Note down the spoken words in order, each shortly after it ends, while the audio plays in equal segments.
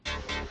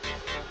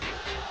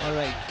All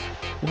right.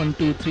 One,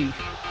 two, three.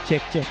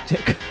 Check, check,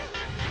 check.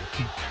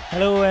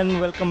 Hello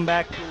and welcome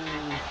back to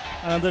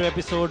another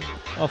episode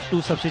of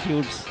Two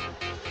Substitutes.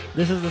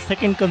 This is the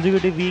second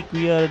consecutive week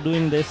we are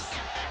doing this,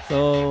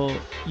 so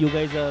you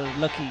guys are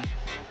lucky.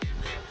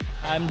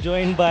 I'm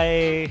joined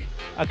by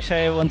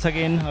Akshay once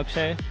again.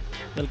 Akshay,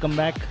 welcome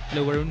back.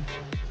 Hello, Varun.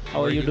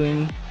 How are you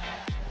doing?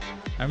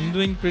 I'm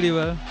doing pretty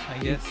well, I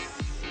guess,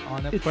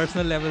 on a It's-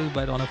 personal level,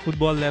 but on a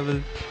football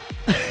level,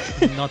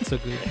 not so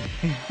good.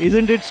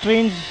 Isn't it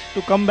strange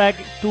to come back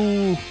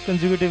two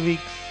consecutive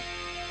weeks?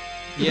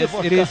 to the Yes,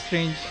 it is podcast?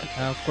 strange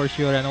for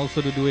sure, and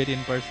also to do it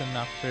in person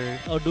after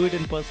Or do it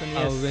in person?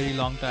 a Yes. very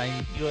long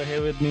time. You are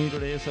here with me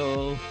today,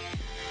 so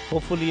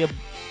hopefully a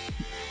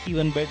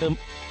even better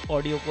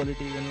audio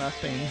quality than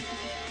last time.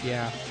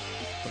 Yeah.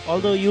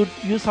 Although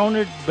you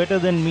sounded better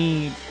than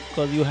me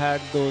because you had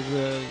those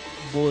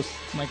Bose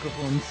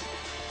microphones.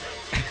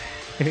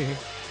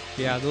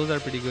 Yeah, those are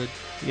pretty good.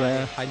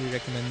 Yeah. I highly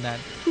recommend that.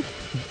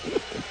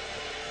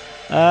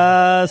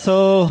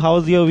 So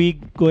how's your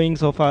week going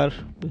so far?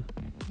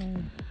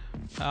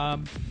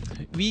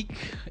 Week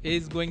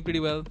is going pretty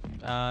well.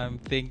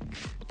 Think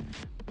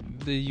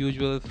the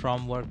usual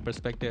from work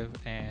perspective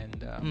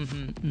and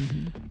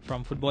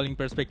from footballing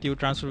perspective,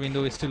 transfer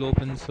window is still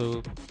open,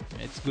 so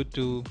it's good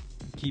to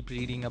keep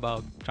reading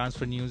about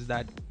transfer news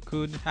that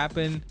could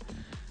happen.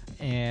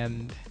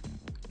 And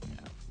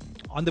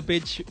on the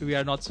pitch, we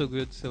are not so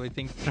good, so I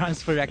think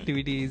transfer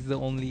activity is the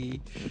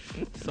only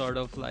sort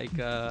of like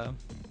a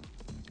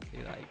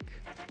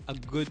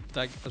good,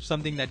 like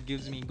something that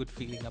gives me good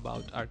feeling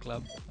about our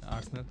club,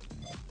 Arsenal.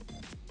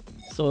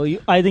 So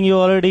I think you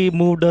already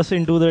moved us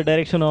into the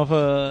direction of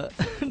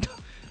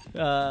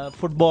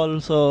football.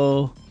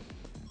 So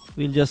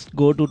we'll just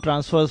go to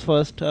transfers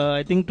first.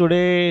 I think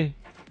today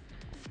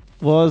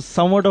was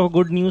somewhat of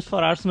good news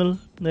for Arsenal.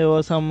 There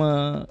was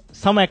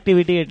some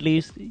activity at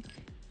least,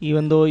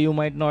 even though you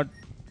might not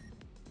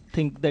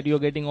think that you're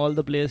getting all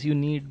the players you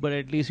need, but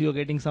at least you're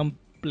getting some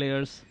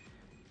players.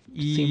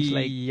 Seems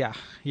like.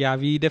 Yeah,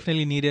 we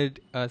definitely needed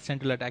a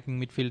central attacking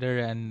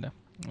midfielder, and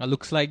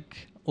looks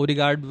like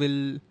Odegaard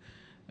will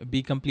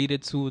be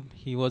completed soon.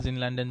 He was in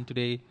London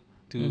today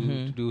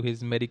to do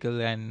his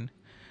medical, and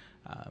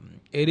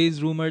it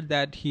is rumored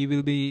that he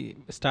will be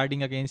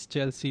starting against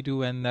Chelsea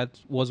too, and that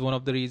was one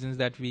of the reasons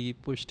that we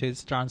pushed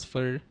his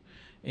transfer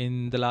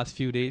in the last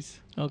few days.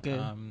 Okay.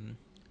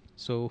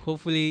 So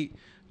hopefully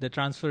the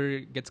transfer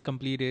gets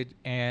completed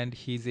and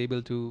he's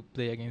able to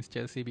play against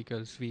Chelsea,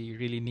 because we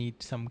really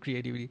need some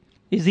creativity.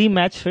 Is he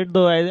match fit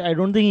though? I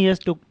don't think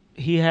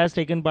he has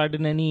taken part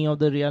in any of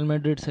the Real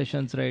Madrid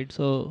sessions, right?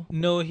 So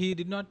No, he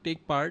did not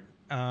take part.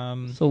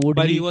 So would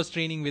but he he- was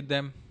training with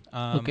them.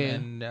 Okay.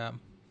 And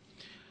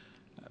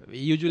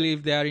usually,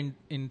 if they are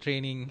in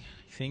training,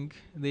 I think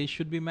they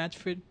should be match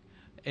fit.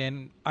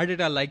 And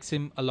Arteta likes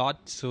him a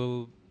lot,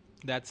 so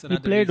that's he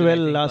another. played reason I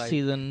well think, last like,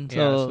 season, yeah,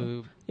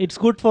 so it's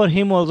good for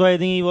him. Also, I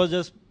think he was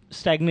just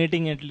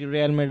stagnating at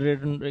Real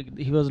Madrid, and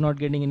he was not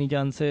getting any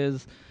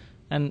chances.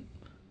 And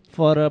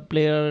for a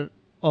player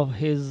of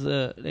his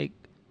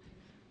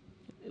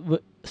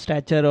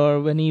stature,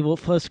 or when he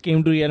first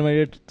came to Real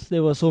Madrid,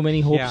 there were so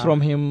many hopes Yeah.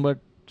 from him, but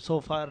so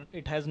far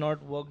it has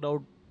not worked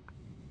out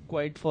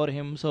quite for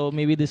him. So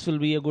maybe this will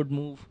be a good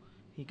move.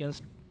 He can.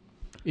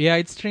 Yeah,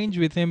 it's strange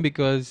with him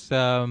because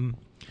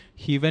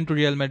he went to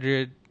Real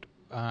Madrid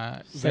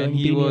when he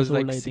 17 was years old,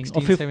 like I think.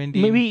 16, Or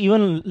 17. maybe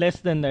even less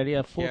than that.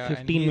 Yeah, yeah, 15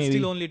 and he's maybe.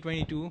 still only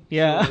 22.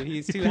 Yeah, so he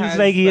it still feels has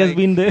like he has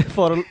been there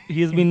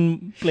he has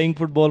been playing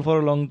football for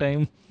a long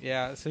time.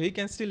 Yeah, so he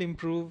can still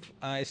improve,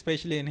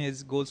 especially in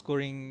his goal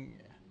scoring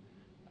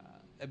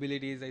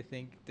abilities. I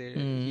think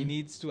he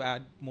needs to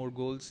add more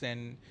goals,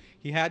 and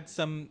he had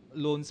some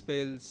loan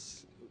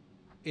spells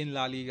in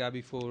La Liga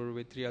before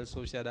with Real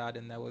Sociedad,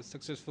 and that was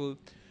successful.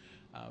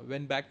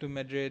 Went back to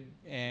Madrid,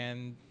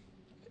 and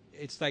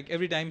it's like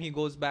every time he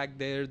goes back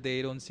there,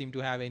 they don't seem to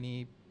have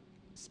any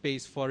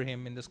space for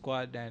him in the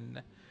squad.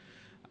 And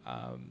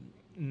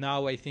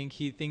now I think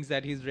he thinks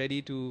that he's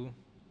ready to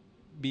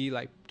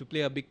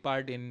play a big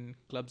part in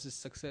club's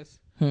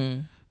success.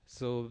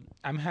 So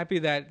I'm happy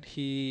that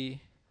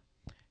he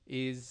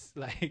is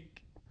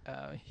like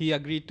he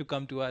agreed to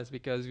come to us,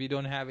 because we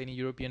don't have any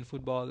European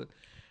football,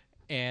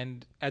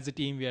 and as a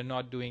team we are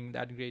not doing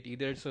that great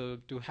either. So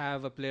to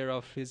have a player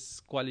of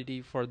his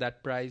quality for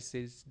that price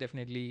is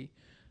definitely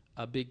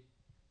a big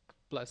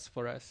plus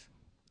for us.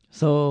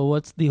 So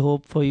what's the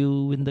hope for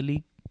you in the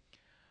league?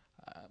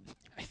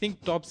 I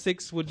think top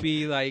 6 would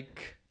be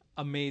like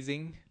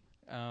amazing.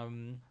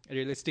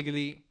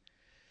 Realistically,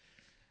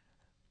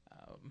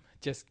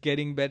 just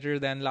getting better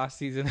than last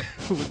season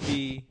would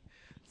be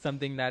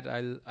something that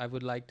I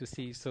would like to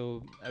see.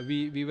 So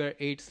we were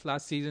 8th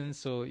last season,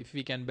 so if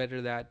we can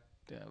better that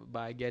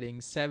by getting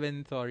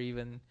 7th or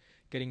even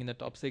getting in the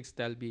top 6,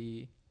 that'll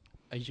be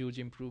a huge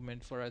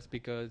improvement for us,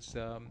 because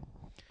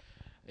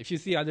if you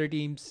see other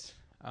teams,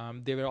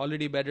 they were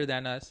already better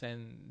than us,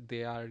 and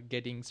they are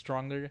getting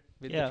stronger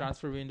with the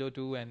transfer window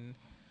too. And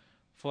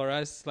for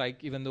us,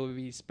 like, even though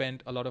we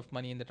spent a lot of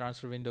money in the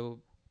transfer window,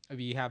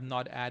 we have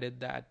not added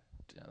that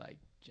like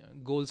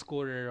goal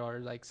scorer or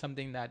like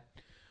something that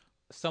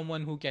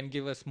someone who can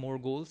give us more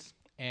goals.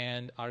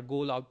 And our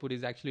goal output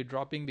is actually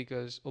dropping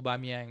because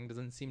Aubameyang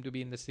doesn't seem to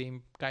be in the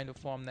same kind of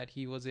form that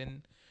he was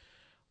in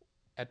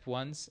at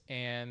once,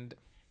 and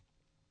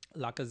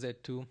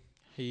Lacazette too.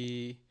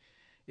 He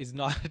is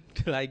not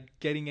like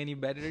getting any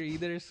better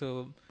either.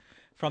 So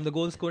from the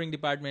goal scoring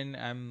department,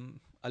 I'm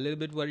a little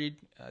bit worried.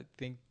 I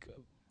think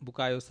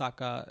Bukayo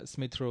Saka,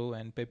 Smith Rowe,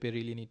 and Pepe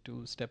really need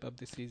to step up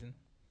this season.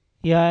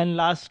 Yeah, and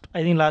I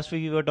think last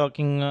week you were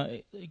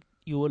talking.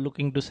 You were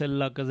looking to sell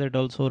Lacazette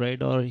also,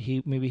 right? Or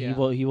he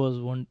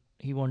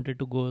wanted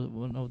to go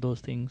one of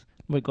those things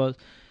because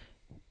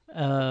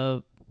yeah,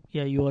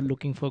 you are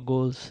looking for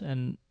goals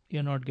and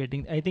you're not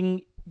getting. I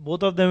think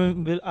both of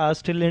them are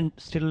still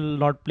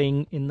not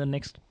playing in the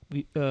next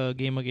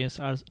game against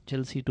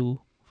Chelsea too.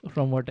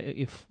 From what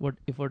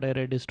I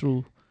read is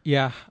true.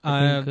 Yeah,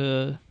 I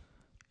think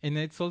and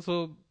it's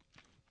also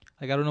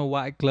like I don't know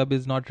why club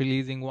is not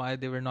releasing why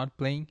they were not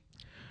playing.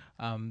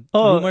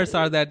 Rumors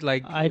are that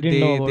like I didn't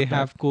know about they that.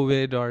 have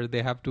COVID or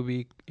they have to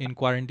be in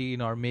quarantine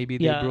or maybe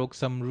they Yeah. broke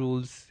some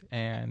rules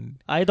and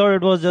I thought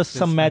it was just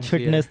some match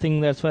unclear. fitness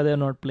thing. That's why they're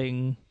not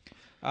playing.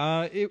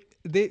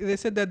 They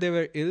said that they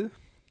were ill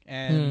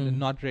and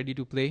not ready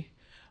to play,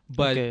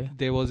 but Okay.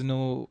 there was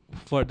no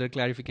further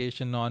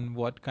clarification on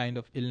what kind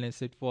of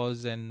illness it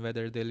was and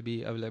whether they'll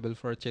be available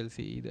for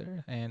Chelsea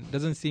either. And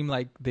doesn't seem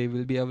like they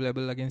will be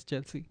available against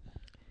Chelsea.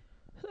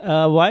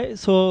 Why?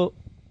 So,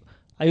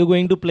 are you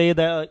going to play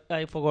the?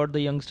 I forgot the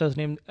youngster's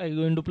name. Are you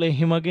going to play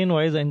him again?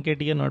 Why is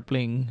Nketiah not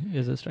playing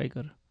as a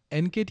striker?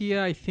 Nketiah,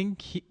 I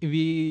think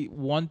we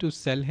want to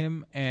sell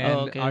him,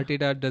 and okay.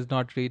 Arteta does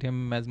not rate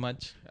him as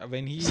much.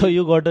 When he So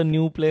you got a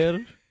new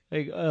player,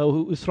 like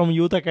who is from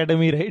youth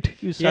academy, right?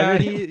 You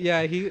started.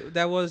 he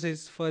that was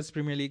his first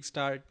Premier League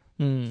start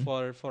Hmm.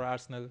 for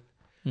Arsenal,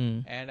 Hmm.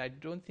 and I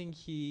don't think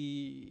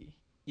he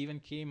even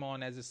came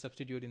on as a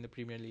substitute in the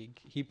Premier League.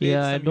 He played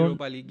Yeah, I some don't-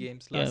 Europa League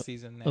games last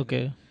season and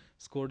Okay.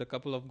 scored a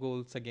couple of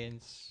goals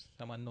against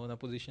some unknown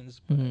oppositions.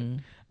 But Hmm.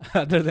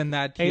 other than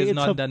that, he Hey, has it's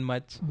not a done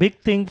much. Big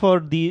thing for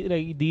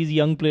these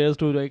young players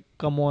to like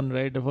come on,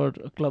 right? For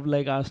a club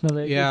like Arsenal,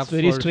 like, Yeah, it's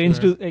very for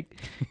strange sure. to like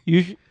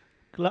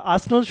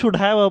Arsenal should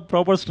have a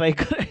proper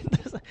striker.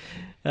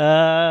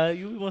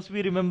 You must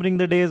be remembering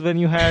the days when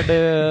you had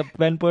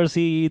Van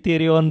Persie,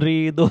 Thierry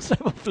Henry, those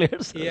type of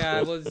players. Yeah,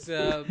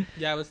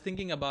 I was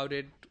thinking about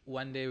it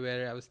one day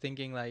where I was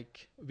thinking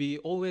like we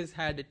always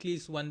had at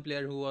least one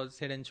player who was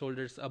head and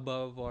shoulders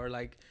above or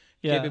like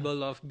Yeah.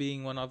 capable of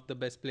being one of the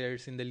best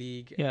players in the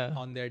league Yeah.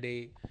 on their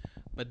day.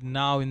 But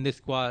now in this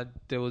squad,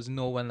 there was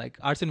no one. Like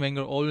Arsene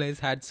Wenger always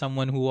had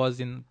someone who was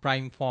in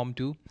prime form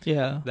too.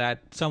 Yeah.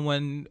 That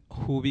someone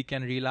who we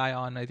can rely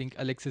on. I think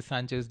Alexis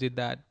Sanchez did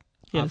that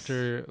Yes.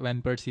 after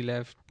when Percy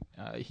left.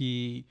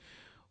 He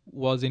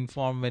was in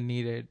form when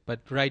needed, but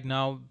right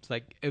now it's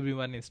like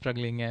everyone is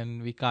struggling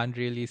and we can't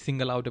really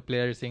single out a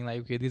player saying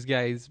like, okay, this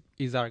guy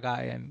is our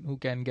guy and who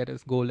can get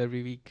us goal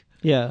every week.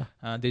 Yeah.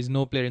 There's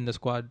no player in the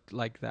squad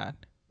like that.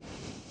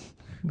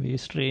 Very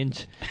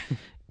strange.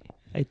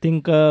 I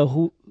think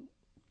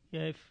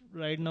if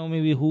right now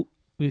maybe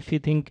if you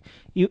think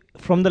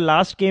from the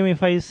last game,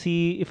 if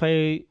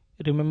I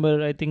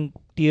remember, I think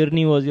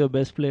Tierney was your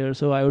best player,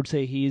 so I would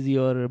say he's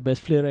your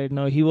best player right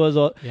now. He was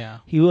I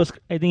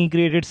think he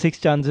created 6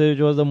 chances, which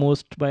was the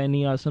most by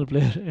any Arsenal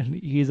player, and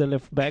he's a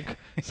left back,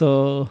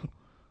 so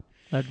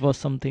that was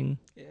something.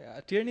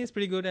 Yeah, Tierney is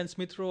pretty good, and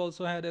Smith Rowe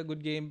also had a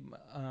good game.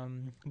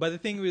 But the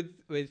thing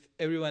with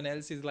everyone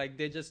else is like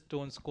they just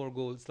don't score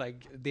goals.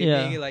 Like they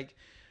may like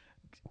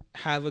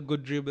have a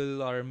good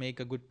dribble or make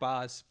a good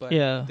pass, but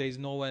there's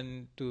no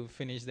one to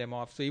finish them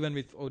off. So even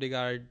with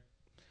Odegaard,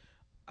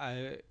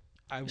 I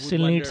would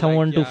still wonder, need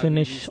someone like, to yeah,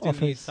 finish we still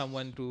off need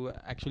someone to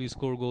actually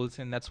score goals,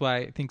 and that's why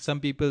I think some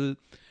people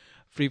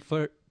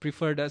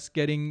preferred us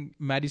getting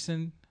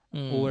Maddison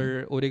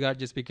over Odegaard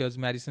just because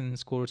Maddison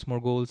scores more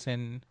goals,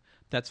 and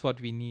that's what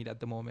we need at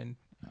the moment.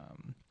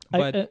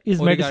 But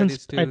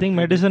I think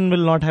Maddison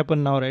will not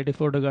happen now, right?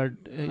 If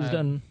Odegaard is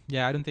done.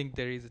 Yeah, I don't think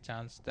there is a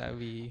chance that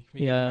we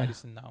get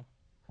Maddison now.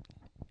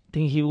 I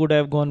think he would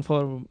have gone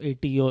for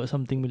 80 or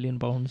something million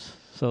pounds.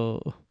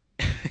 So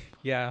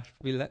yeah,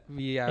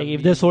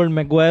 if they sold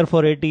Maguire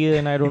for 80,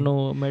 then I don't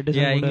know.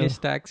 Maddison. Yeah, English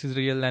tax is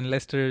real, and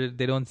Leicester,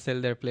 they don't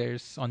sell their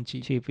players on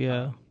cheap.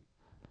 Yeah.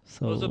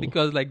 So also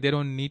because like they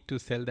don't need to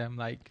sell them.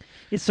 Like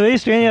it's very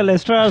strange. So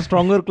Leicester are a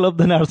stronger club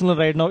than Arsenal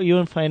right now.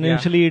 Even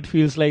financially, it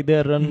feels like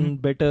they run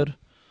better.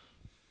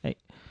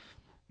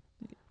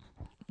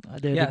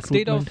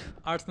 State of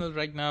Arsenal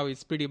right now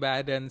is pretty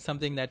bad, and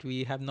something that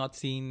we have not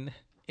seen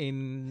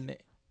in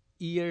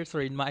years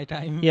or in my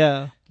time.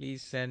 Yeah, at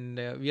least, and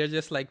we are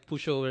just like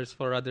pushovers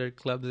for other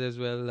clubs as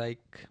well.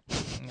 Like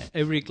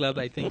every club,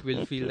 I think,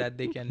 will feel that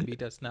they can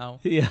beat us now.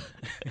 Yeah,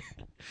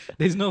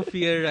 there's no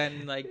fear,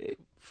 and like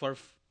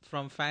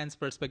from fans'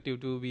 perspective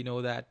too, we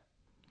know that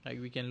like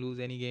we can lose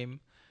any game.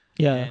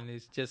 Yeah. And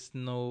it's just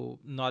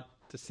not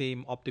the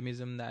same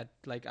optimism that,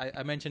 like,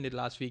 I mentioned it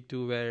last week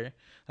too, where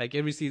like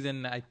every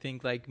season I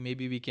think like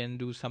maybe we can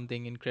do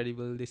something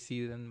incredible this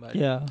season, but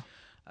Yeah.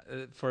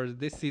 for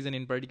this season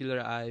in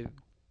particular, I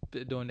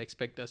don't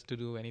expect us to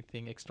do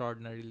anything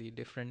extraordinarily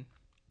different.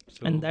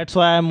 So And that's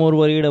why I'm more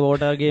worried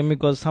about our game,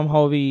 because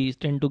somehow we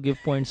tend to give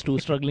points to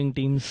struggling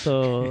teams.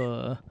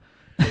 So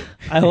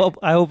I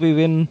hope we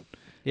win.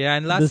 yeah,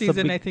 and last This is a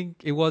season I big,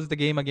 think it was the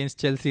game against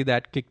Chelsea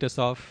that kicked us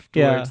off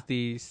Yeah. towards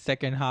the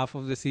second half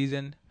of the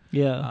season.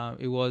 yeah,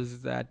 It was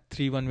that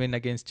 3-1 win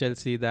against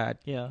Chelsea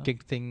that yeah,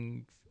 kicked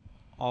things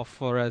off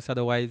for us.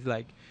 Otherwise,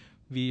 like,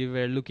 we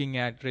were looking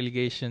at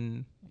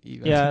relegation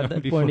even yeah. At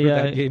that before point,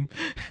 yeah, that game.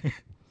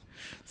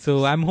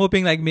 So I'm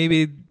hoping like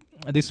maybe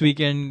this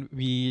weekend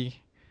we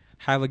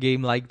have a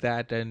game like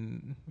that,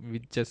 and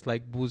we just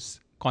like boost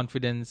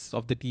confidence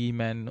of the team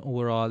and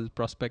overall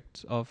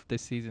prospects of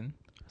this season.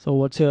 So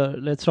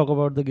let's talk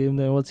about the game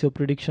then. What's your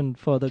prediction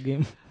for the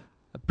game?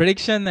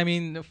 Prediction, I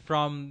mean,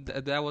 from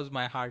that was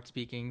my heart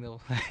speaking though.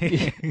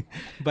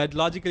 But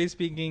logically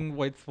speaking,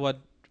 with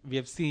what we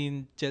have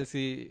seen,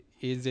 Chelsea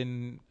is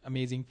in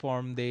amazing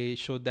form. They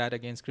showed that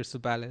against Crystal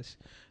Palace,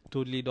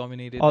 totally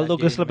dominated. Although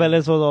that Crystal game,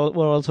 and Palace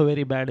were also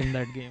very bad in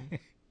that game.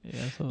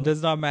 Yeah, so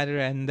does not matter.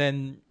 And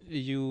then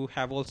you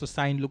have also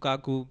signed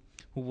Lukaku,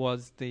 who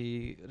was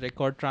the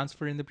record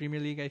transfer in the Premier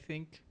League, I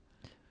think.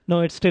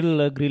 no, it's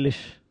still Grealish.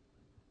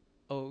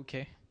 Oh,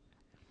 okay.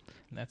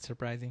 That's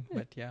surprising,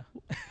 but yeah.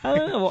 I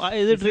don't know.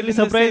 Is It's it really in the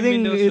same surprising?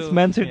 window, It's so,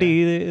 Man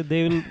City.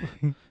 They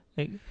will.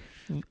 Like,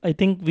 I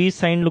think we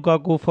signed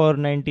Lukaku for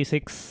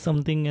 96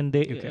 something, and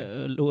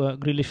Okay.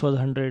 Grealish was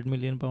 100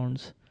 million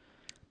pounds.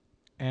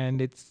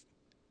 And it's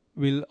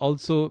will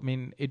also, I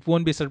mean, it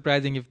won't be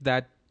surprising if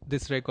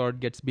this record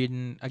gets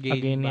beaten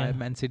again by yeah.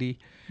 Man City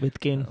With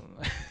Kane.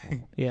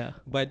 Yeah.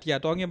 But yeah,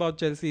 talking about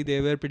Chelsea,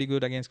 they were pretty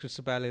good against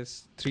Crystal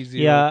Palace, 3-0,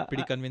 Yeah,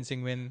 pretty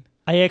convincing win.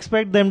 I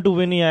expect them to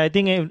win. Yeah, I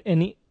think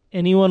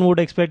anyone would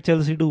expect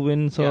Chelsea to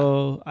win.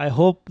 So I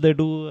hope they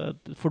do.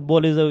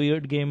 Football is a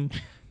weird game.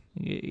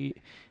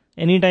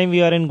 Anytime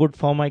we are in good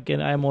form,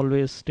 I'm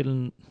always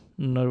still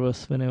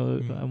nervous whenever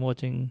I'm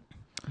watching.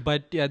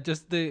 But yeah,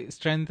 just the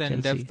strength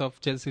and Chelsea. depth of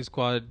Chelsea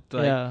squad,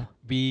 like, Yeah.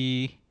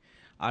 we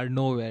are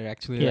nowhere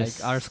actually. Yes.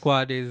 Like, our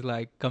squad is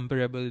like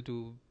comparable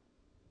to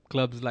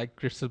clubs like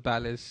Crystal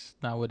Palace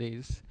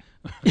nowadays.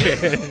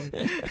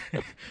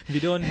 We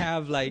don't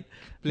have like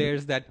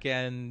players that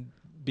can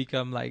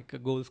become like a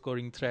goal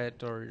scoring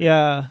threat or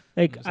Yeah,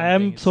 like something. I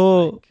am It's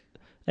so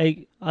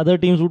like other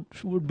teams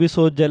would be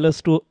so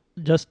jealous to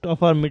just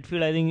of our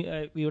midfield. I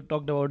think we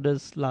talked about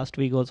this last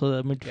week also.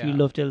 The midfield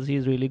Yeah. of Chelsea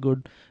is really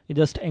good. It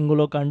just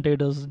N'Golo Kante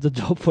does the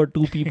job for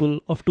two people.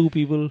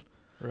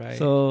 right.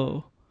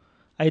 So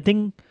I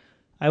think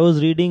I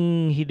was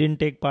reading he didn't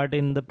take part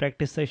in the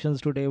practice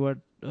sessions today, but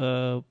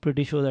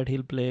pretty sure that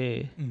he'll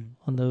play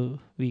on the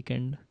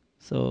weekend.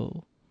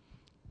 So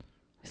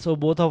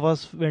both of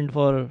us went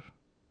for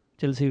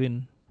Chelsea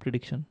win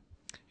prediction.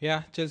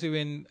 Yeah, Chelsea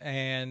win,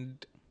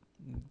 and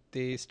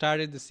they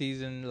started the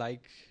season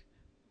like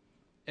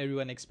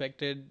everyone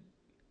expected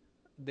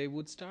they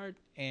would start,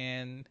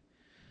 and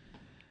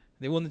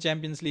they won the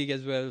Champions League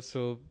as well.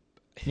 So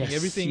Yes,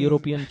 everything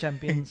European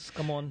champions.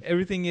 Come on.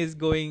 everything is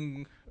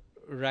going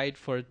right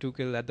for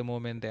Tuchel at the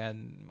moment,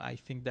 and I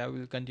think that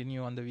will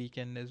continue on the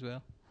weekend as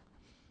well.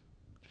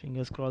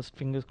 Fingers crossed.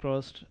 Fingers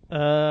crossed.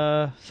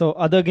 So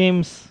other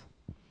games.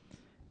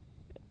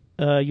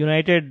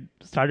 United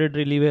started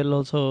really well.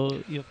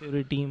 Also, your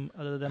favorite team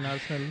other than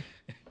Arsenal.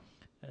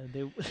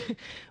 They,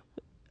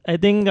 I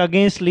think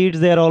against Leeds,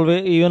 they are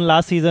always, even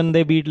last season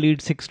they beat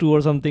Leeds 6-2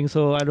 or something.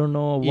 So I don't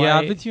know why.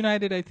 Yeah, with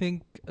United, I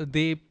think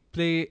they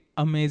play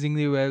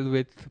amazingly well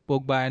with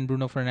Pogba and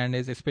Bruno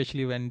Fernandes,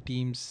 especially when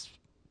teams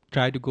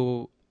try to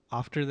go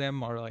after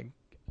them, or like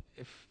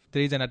if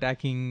there is an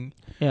attacking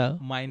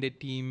minded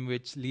team,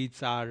 which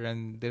Leeds are,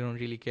 and they don't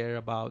really care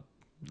about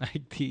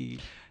like the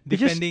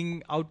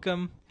defending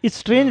outcome. It's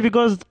strange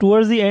because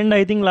towards the end,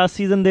 I think last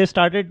season they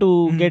started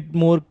to get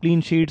more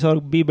clean sheets or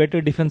be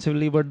better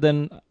defensively, but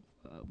then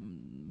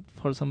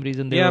for some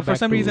reason they were for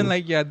some back reason,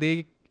 like,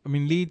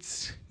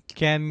 Leeds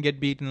can get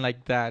beaten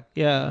like that.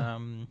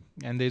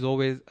 And there's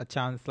always a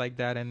chance like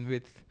that, and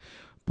with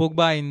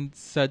Pogba in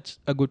such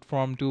a good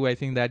form too, I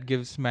think that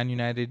gives Man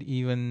United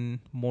even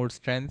more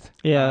strength.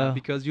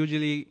 Because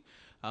usually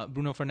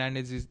Bruno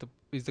Fernandes is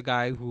the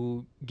guy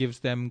who gives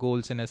them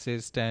goals and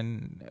assists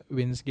and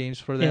wins games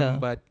for them.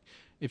 But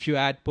if you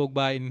add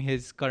Pogba in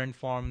his current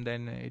form,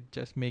 then it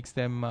just makes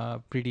them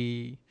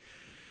pretty.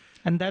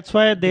 And that's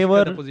why they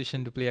were the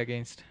position to play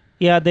against.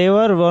 Yeah, they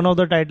were one of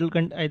the title.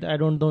 I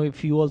don't know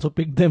if you also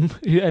picked them,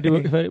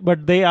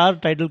 but they are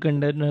title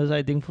contenders.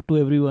 I think to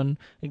everyone.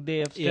 Like they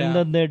have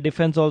strengthened their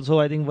defense also.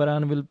 I think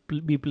Varane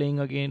will be playing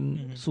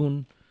again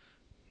soon.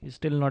 He's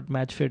still not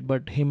match fit,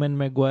 but him and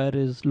Maguire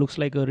looks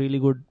like a really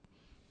good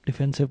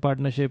defensive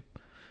partnership.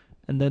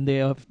 And then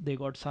they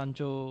got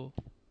Sancho,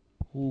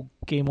 who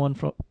came on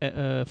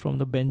from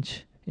the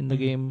bench in the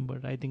game,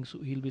 but I think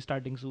he'll be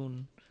starting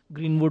soon.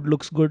 Greenwood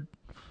looks good.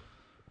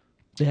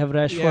 They have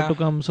Rashford Yeah. to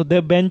come, so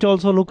their bench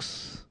also looks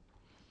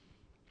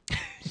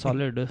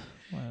solid.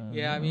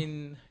 Yeah, I mean,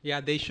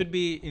 yeah, they should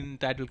be in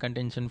title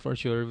contention for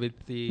sure with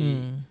the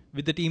Hmm.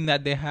 team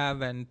that they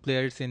have and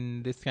players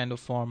in this kind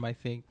of form. I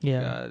think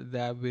Yeah.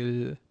 that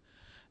will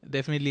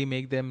definitely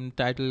make them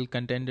title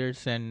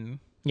contenders. And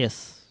Yes,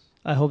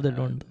 I hope they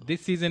don't.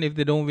 this season, if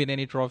they don't win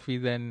any trophy,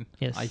 then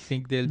Yes. I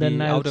think they'll Then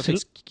be I'll out of still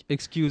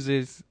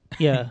excuses.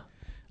 yeah.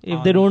 If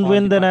on they don't all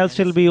win, then I'll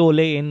still departments.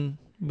 be Ole in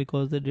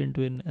because they didn't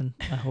win, and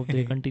I hope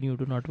they continue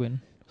to not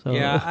win. So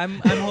Yeah, I'm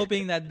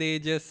hoping that they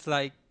just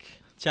like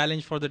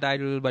challenge for the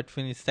title but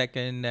finish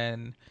second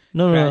and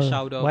no, crash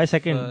out of why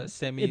second?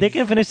 semis. They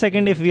can finish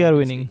second in if the we are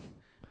Champions winning.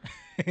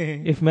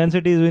 League. If Man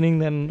City is winning,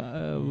 then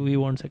we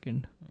want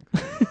second.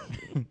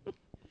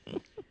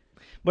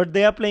 But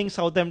they are playing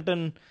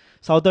Southampton.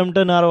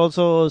 Southampton are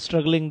also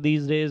struggling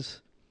these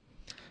days.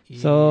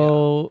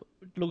 So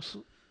it looks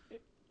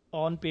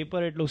on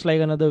paper, it looks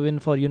like another win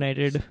for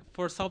United.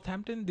 For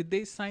Southampton, did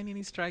they sign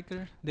any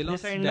striker? They They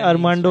lost signed Danny Ings,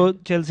 Armando.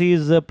 right? Chelsea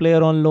is a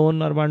player on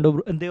loan. Armando,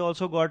 and they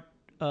also got.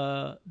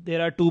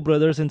 There are two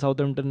brothers in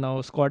Southampton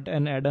now, Scott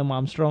and Adam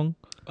Armstrong.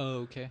 Oh,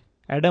 okay.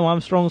 Adam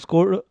Armstrong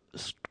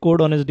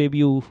scored on his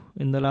debut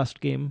in the last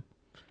game,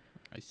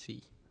 I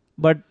see.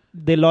 but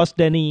they lost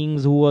Danny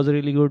Ings, who was a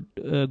really good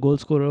goal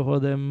scorer for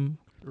them.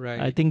 Right.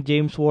 I think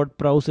James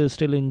Ward-Prowse is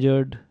still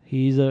injured.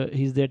 He's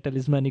their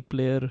talismanic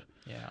player.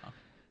 Yeah.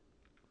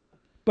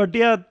 But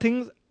yeah,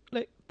 things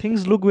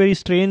look very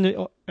strange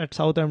at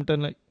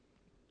Southampton. Like,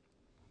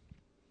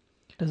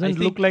 doesn't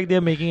look like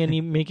they're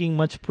making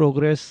much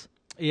progress.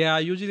 Yeah,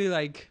 usually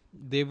like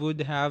they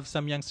would have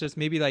some youngsters,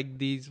 maybe like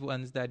these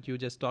ones that you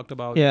just talked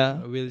about,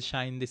 Yeah. will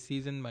shine this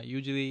season. But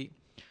usually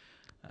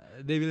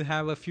they will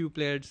have a few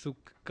players who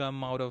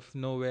come out of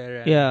nowhere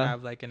and Yeah.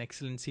 have like an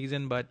excellent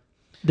season. But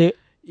They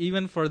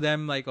even for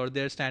them, like, or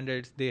their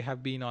standards, they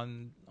have been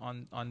on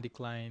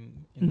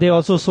decline. in the they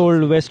last also couple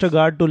sold of seasons.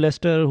 Westergaard to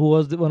Leicester, who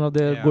was one of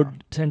their Yeah.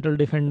 good central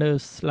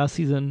defenders last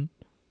season.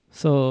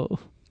 So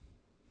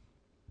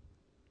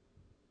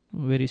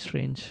very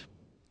strange.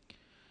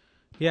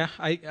 Yeah,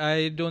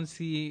 I don't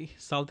see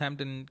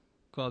Southampton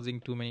causing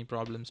too many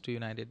problems to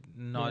United.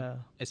 Not Yeah.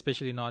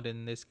 especially not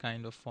in this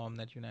kind of form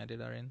that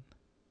United are in.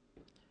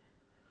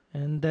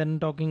 And then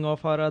talking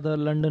of our other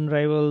London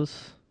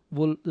rivals,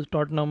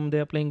 Tottenham, they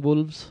are playing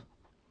Wolves.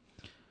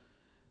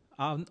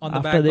 On the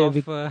After back their of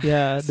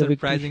the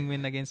surprising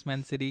win against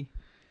Man City.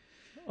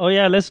 Oh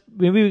yeah,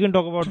 maybe we can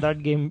talk about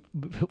that game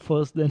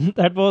first. Then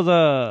that was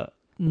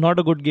not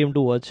a good game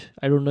to watch.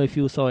 I don't know if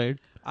you saw it.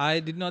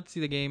 I did not see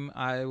the game.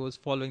 I was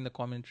following the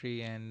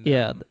commentary and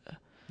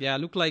Yeah,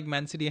 looked like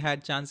Man City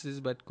had chances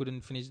but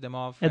couldn't finish them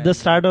off. at the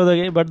start of the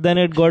game, but then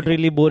it got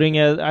really boring.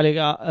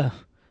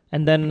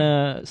 And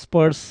then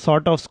Spurs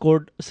sort of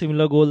scored a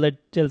similar goal that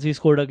Chelsea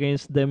scored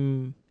against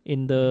them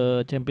in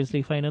the Champions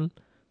League final.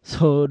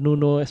 So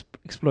Nuno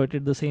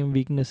exploited the same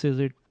weaknesses.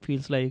 It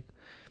feels like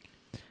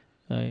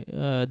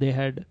they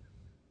had.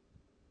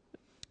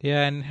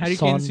 Yeah, and Harry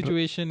Son- Kane's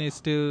situation is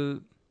still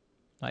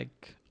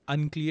like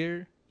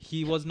unclear.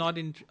 He was not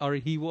in, or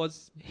he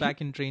was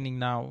back in training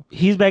now.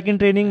 He's back in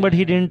training, but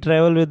he didn't And-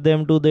 travel with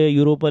them to the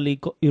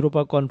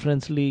Europa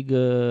Conference League.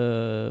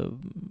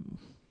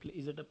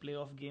 Is it a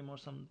playoff game or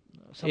some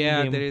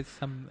Yeah, game? there is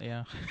some.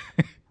 Yeah.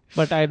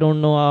 But I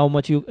don't know how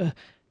much you.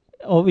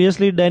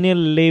 Obviously, Daniel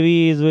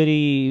Levy is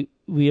very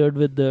weird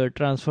with the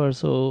transfer,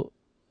 so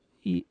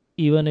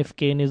even if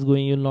Kane is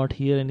going, you'll not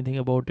hear anything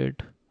about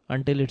it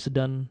until it's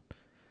done.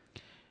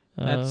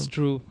 That's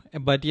true.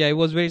 But yeah, it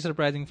was very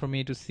surprising for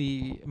me to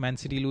see Man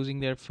City losing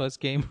their first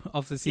game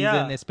of the season,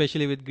 Yeah.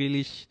 especially with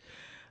Grealish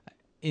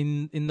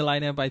in the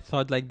lineup. I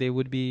thought like they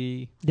would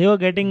be. They were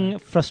getting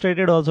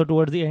frustrated also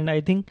towards the end.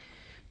 I think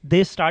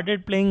they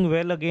started playing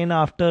well again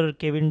after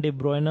Kevin De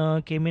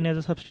Bruyne came in as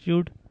a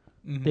substitute.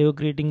 Mhm. They were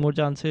creating more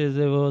chances.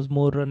 There was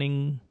more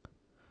running.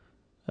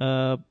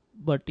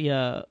 But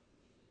yeah,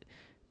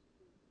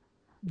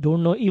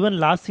 don't know. Even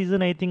last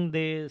season, I think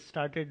they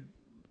started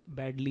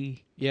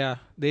badly. Yeah,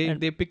 they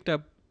And- picked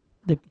up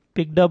They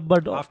picked up,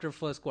 but after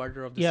first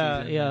quarter of the yeah,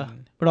 season. yeah.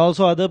 and- But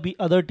also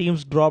other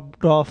teams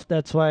dropped off.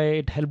 That's why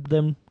it helped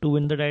them to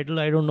win the title.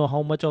 I don't know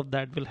how much of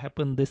that will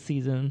happen this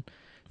season.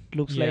 It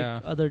looks Yeah.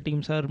 like other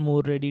teams are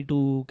more ready to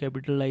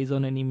capitalize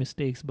on any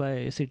mistakes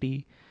by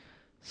City.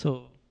 So,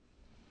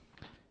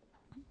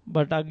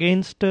 but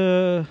against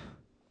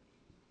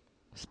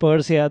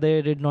Spurs, yeah,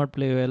 they did not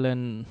play well,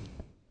 and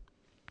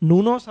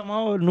Nuno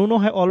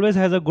always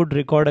has a good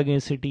record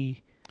against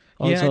City.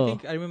 Also, Yeah, I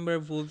think I remember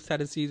Wolves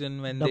had a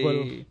season when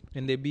Double.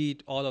 they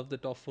beat all of the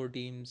top 4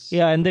 teams.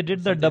 yeah, and they did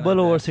the Something double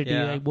like over that, City,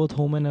 yeah. like both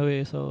home and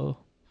away. So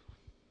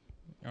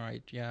All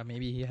right. Yeah,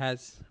 maybe he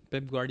has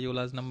Pep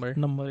Guardiola's number.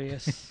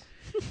 yes.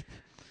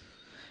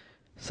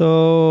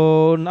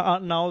 So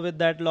now with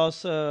that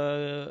loss,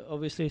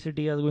 obviously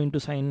City is going to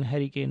sign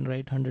Harry Kane,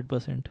 right?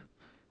 100%,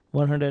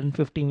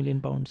 150 million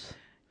pounds.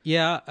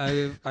 Yeah,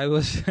 I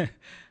was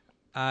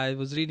I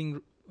was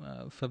reading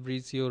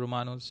Fabrizio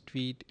Romano's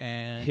tweet,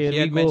 and Here he we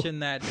had go.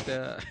 mentioned that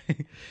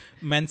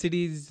Man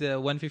City's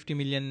 150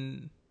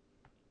 million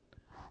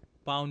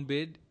pound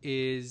bid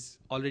is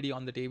already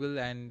on the table,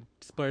 and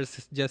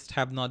Spurs just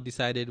have not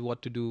decided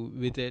what to do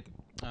with it,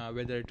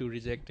 whether to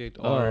reject it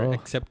or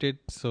accept it.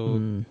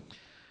 So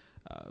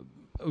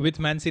with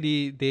Man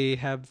City, they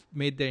have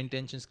made their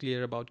intentions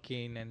clear about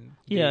Kane, and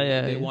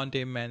they want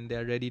him, and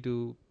they're ready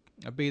to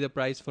pay the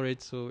price for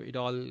it. So it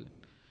all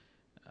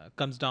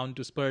comes down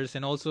to Spurs.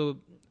 And also,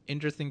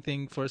 interesting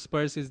thing for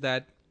Spurs is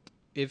that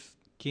if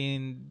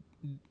Kane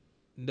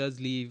does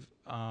leave,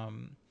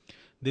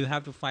 they'll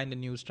have to find a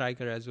new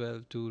striker as well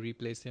to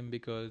replace him,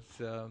 because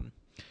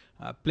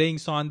playing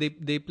Son,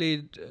 they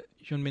played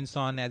Heung-min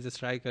Son as a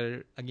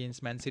striker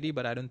against Man City,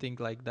 but I don't think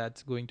like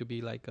that's going to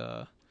be like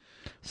a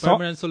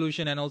permanent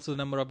solution. And also the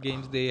number of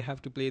games they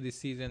have to play this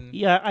season.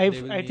 Yeah, I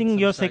think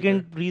your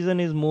second reason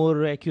is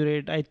more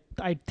accurate.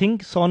 I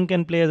think Son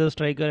can play as a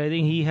striker. I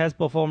think he has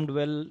performed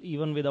well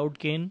even without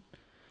Kane.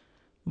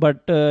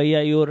 But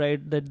you're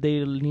right that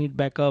they'll need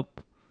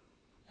backup.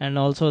 And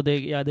also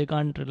they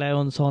can't rely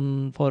on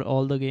Son for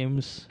all the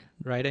games.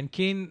 Right, and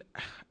Kane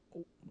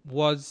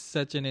was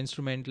such an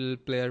instrumental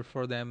player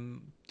for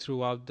them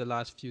throughout the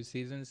last few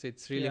seasons.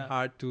 It's really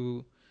hard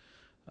to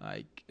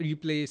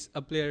replace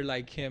a player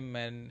like him.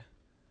 And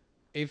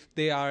if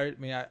they are,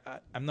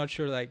 I'm not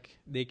sure like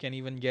they can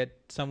even get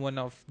someone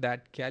of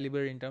that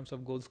caliber in terms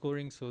of goal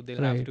scoring. So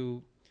they'll have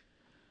to.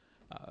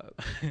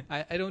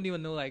 I don't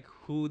even know like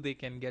who they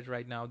can get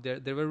right now.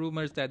 There were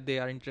rumors that they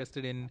are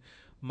interested in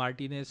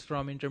Martinez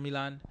from Inter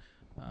Milan,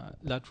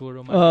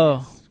 Lautaro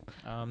Martinez.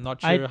 I'm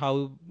not sure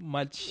how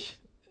much.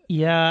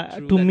 Yeah,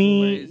 to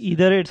me,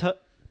 either it's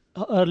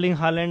Erling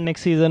Haaland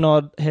next season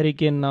or Harry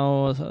Kane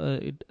now.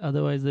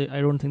 Otherwise,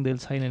 I don't think they'll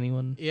sign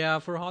anyone. Yeah,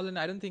 for Haaland,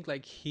 I don't think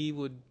like he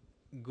would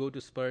go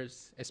to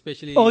Spurs,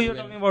 especially. Oh, you're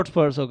talking about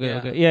Spurs?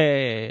 Okay.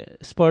 Yeah.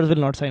 Spurs will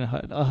not sign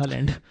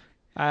Haaland.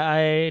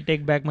 I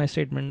take back my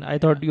statement. I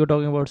thought you were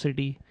talking about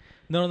City.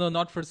 No,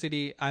 not for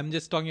City. I'm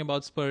just talking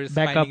about Spurs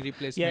finding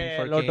replacement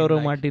for Lautaro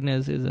Kane.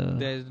 Martinez is a...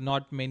 There's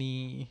not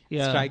many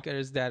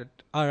strikers that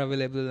are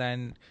available,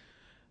 and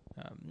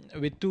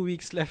with 2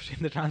 weeks left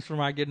in the transfer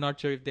market, not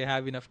sure if they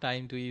have enough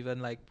time to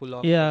even like pull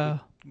off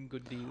a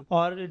good deal.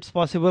 Or it's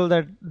possible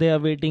that they are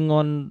waiting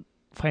on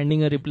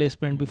finding a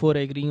replacement before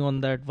agreeing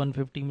on that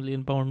 150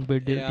 million pound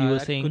bid you were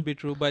saying. Could be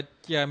true, but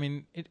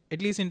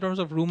at least in terms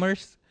of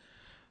rumors,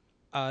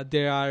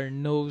 there are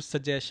no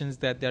suggestions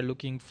that they're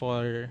looking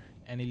for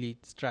an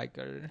elite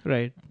striker.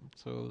 Right.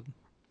 So,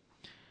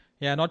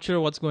 not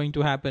sure what's going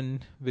to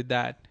happen with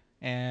that.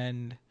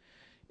 And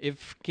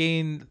if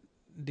Kane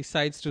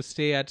decides to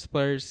stay at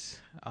Spurs,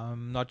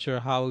 I'm not sure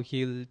how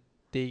he'll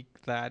take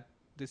that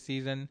this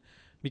season,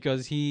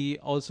 because he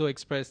also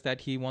expressed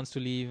that he wants to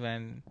leave,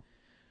 and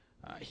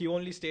he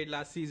only stayed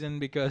last season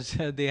because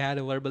they had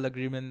a verbal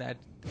agreement that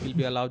he'll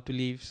be allowed to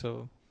leave.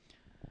 So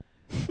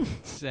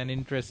it's an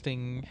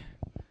interesting...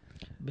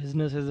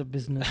 Business is a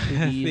business to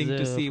these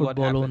to see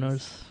football what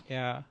owners.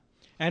 Yeah,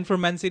 and for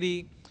Man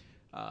City,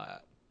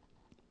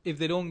 if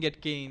they don't get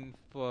Kane,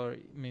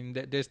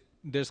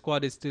 their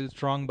squad is still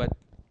strong, but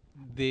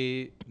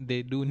they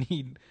do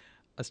need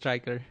a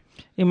striker.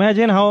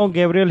 Imagine how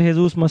Gabriel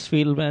Jesus must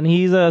feel, man.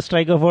 He's a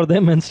striker for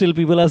them, and still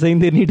people are saying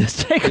they need a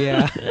striker.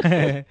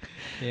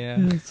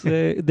 Yeah.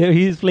 So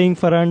he's playing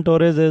Ferran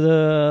Torres as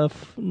a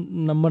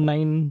number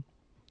 9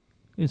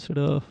 instead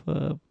of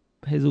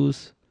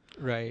Jesus.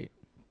 Right.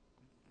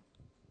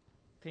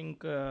 I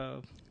think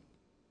we'll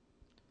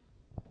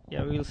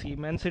see.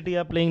 Man City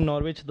are playing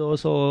Norwich though,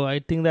 so I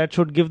think that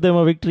should give them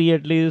a victory,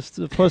 at least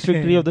the first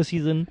victory of the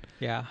season.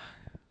 Yeah.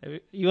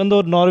 Even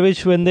though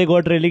Norwich, when they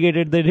got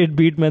relegated, they did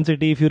beat Man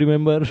City, if you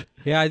remember.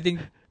 Yeah, I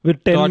think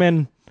with 10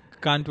 men.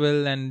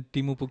 Cantwell and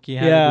Teemu Pukki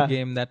had a good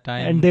game that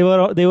time, and they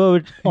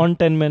were on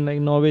 10 men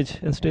like Norwich,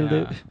 and still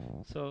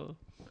so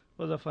it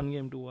was a fun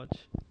game to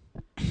watch.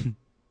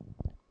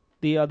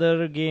 The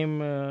other game,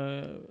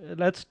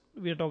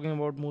 we are talking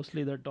about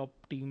mostly the top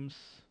teams.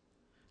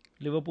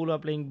 Liverpool are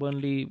playing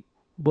Burnley.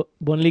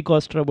 Burnley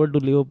caused trouble to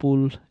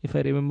Liverpool, if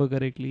I remember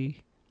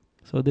correctly.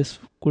 So this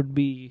could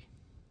be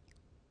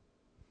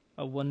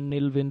a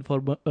 1-0 win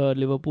for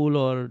Liverpool,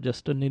 or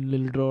just a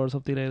 0-0 draw or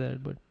something like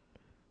that. But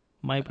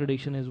my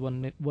prediction is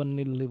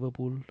 1-0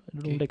 Liverpool.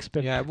 I don't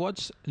expect... Yeah, I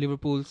watched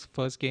Liverpool's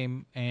first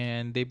game,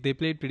 and they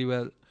played pretty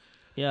well.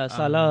 Yeah,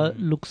 Salah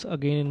looks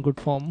again in good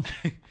form.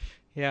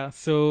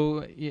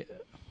 So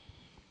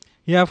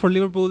for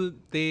Liverpool,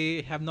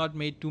 they have not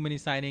made too many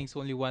signings,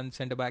 only one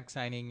centre-back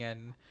signing,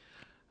 and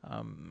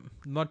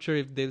not sure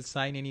if they'll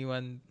sign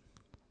anyone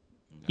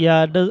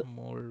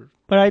more.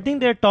 But I think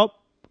their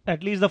top,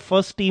 at least the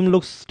first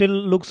team still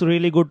looks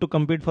really good to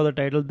compete for the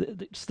title.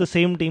 It's the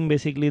same team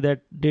basically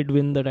that did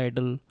win the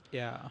title.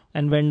 Yeah.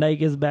 And Van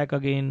Dijk is back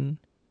again,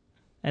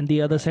 and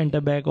the other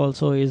centre-back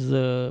also is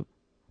an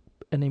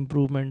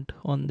improvement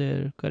on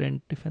their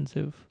current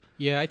defensive.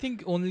 Yeah, I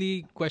think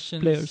only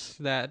questions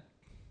that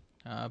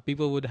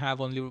people would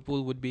have on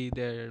Liverpool would be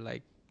their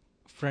like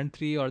front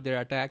three or their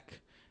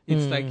attack.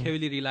 It's like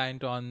heavily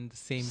reliant on the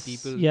same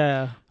people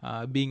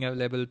being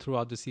available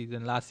throughout the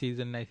season. Last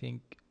season, I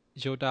think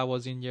Jota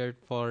was injured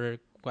for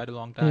quite a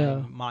long time.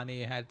 Yeah.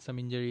 Mane had some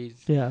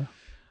injuries. Yeah.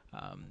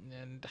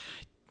 And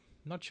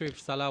not sure if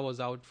Salah was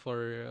out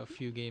for a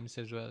few games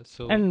as well.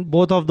 So And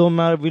both of them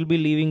will be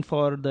leaving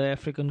for the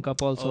African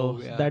Cup also.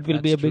 Oh, yeah, That will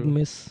be a that's big true.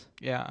 miss.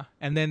 yeah,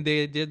 and then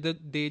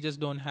they just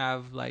don't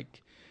have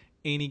like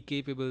any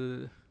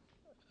capable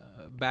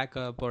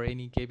backup or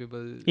any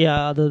capable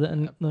Yeah, other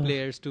than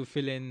players to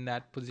fill in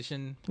that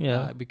position.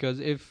 Yeah. Because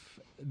if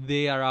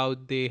they are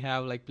out, they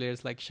have like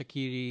players like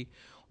Shaqiri.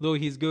 Though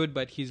he's good,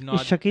 but he's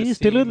not. Is the Shaqiri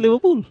still with same-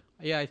 Liverpool?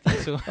 Yeah, I think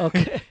so.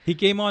 Okay. He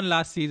came on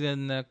last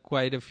season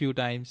quite a few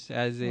times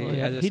as a Oh,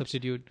 yeah. as a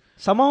substitute.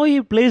 Somehow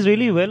he plays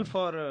really well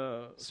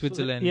for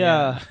Switzerland.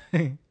 Yeah.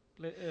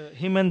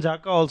 Him and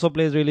Xhaka also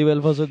plays really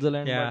well for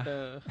Switzerland. Yeah.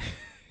 But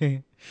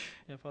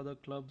yeah, for the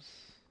clubs.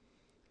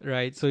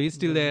 Right, so he's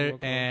still Doesn't there,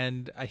 work out.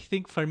 and I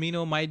think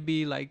Firmino might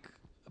be like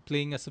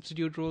playing a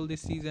substitute role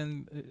this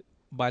season.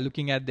 By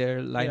looking at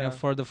their lineup Yeah.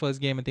 for the first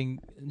game, I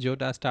think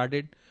Jota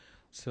started,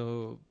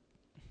 so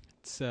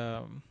it's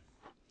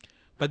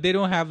but they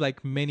don't have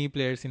like many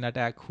players in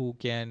attack who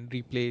can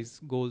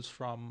replace goals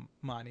from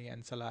Mane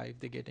and Salah if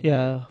they get injured.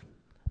 Yeah.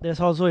 There's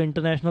also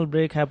international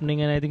break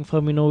happening, and I think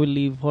Firmino will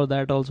leave for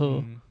that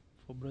also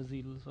for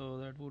Brazil. So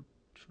that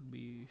should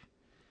be.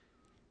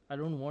 I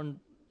don't want.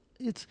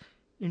 It's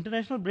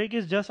international break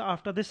is just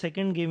after the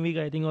second game week,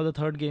 I think, or the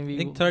third game week.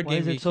 I think third Why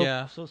game is it week, so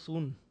yeah. so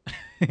soon?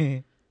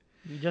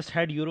 We just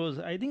had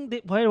Euros. I think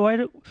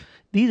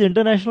these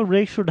international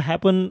breaks should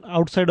happen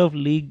outside of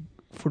league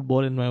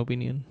football, in my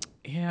opinion.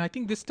 Yeah, I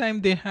think this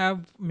time they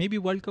have maybe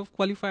World Cup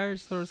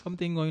qualifiers or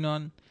something going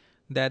on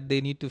that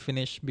they need to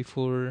finish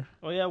before.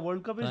 Oh yeah,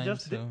 World Cup is Fine,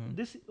 just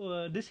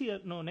so- this year.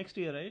 No, next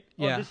year, right?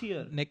 Yeah, Or this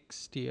year,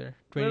 next year,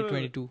 Wait, wait,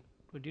 2022.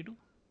 22.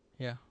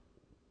 Yeah.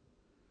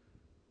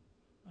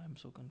 I'm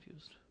so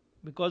confused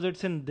because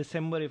it's in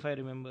December, if I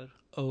remember.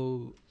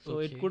 Oh, So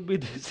okay. it could be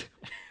this.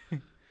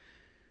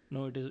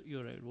 No, it is.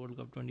 You're right. World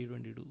Cup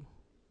 2022.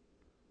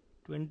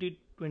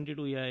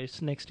 2022. Yeah,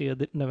 it's next year,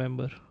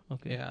 November.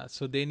 Okay. Yeah,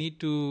 so they need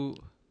to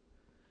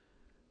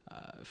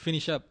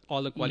finish up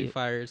all the Yeah.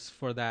 qualifiers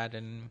for that,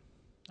 and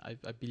I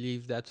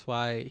believe that's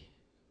why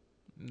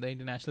the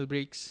international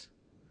breaks.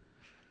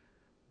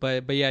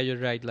 But yeah, you're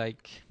right.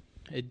 Like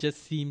it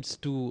just seems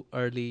too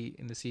early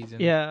in the season.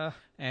 Yeah.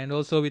 And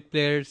also with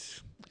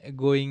players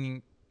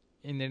going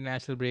in the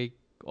international break,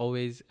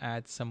 always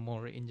adds some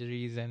more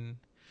injuries and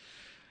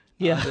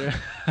Yeah. other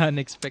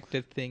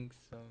unexpected things.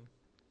 So.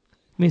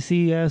 Let me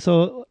see. Yeah.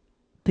 So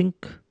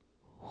think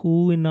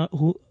who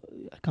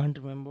I can't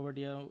remember, but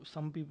yeah,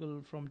 some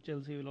people from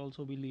Chelsea will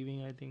also be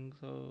leaving, I think.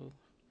 So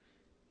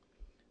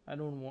I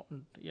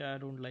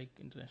don't like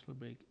international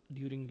break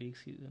during league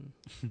season.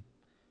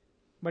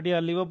 But yeah,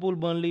 Liverpool,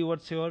 Burnley.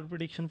 What's your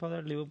prediction for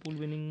that? Liverpool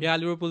winning? Yeah,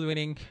 Liverpool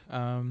winning.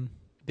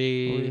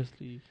 They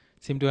Obviously.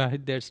 seem to have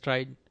hit their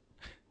stride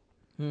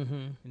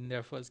Mm-hmm. in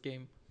their first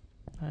game.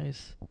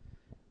 Nice.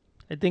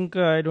 I think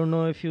I don't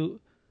know if you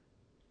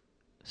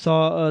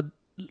saw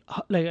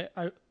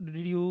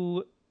did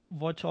you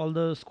watch all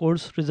the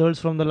scores results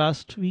from the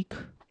last week?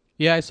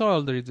 Yeah, I saw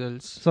all the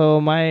results.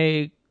 So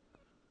my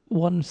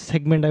one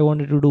segment I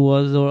wanted to do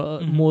was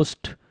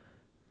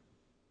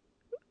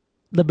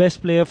the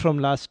best player from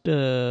last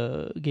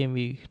game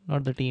week,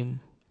 not the team.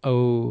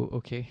 Oh,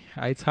 okay.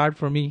 It's hard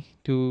for me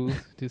to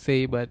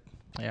say, but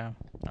yeah,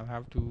 I'll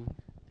have to.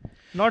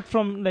 Not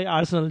from like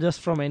Arsenal,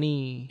 just from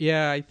any.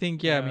 Yeah, I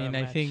think. Yeah, I mean,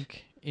 I match.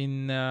 think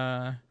in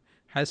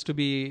has to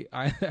be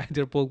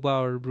either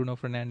Pogba or Bruno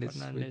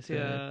Fernandes with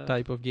yeah.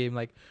 type of game,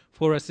 like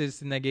 4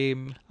 assists in a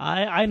game.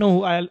 I know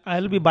who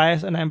I'll be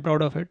biased and I'm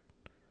proud of it.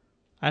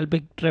 I'll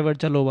pick Trevor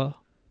Chalobah.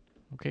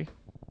 Okay.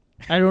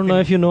 I don't know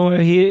if you know,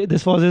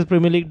 this was his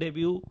Premier League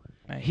debut.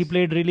 Nice. He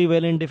played really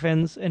well in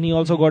defense and he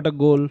also got a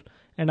goal.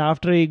 And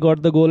after he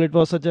got the goal, it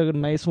was such a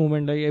nice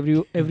moment. Like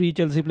every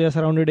Chelsea player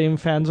surrounded him,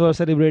 fans were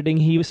celebrating.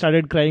 He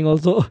started crying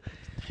also,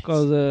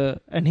 because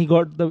and he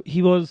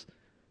was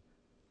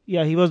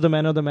the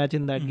man of the match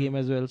in that game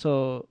as well.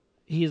 So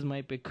he is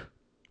my pick.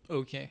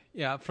 Okay.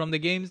 Yeah, from the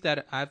games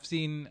that I've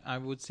seen, I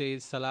would say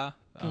Salah.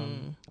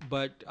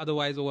 But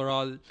otherwise,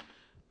 overall,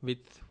 with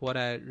what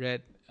I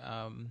read,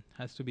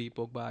 has to be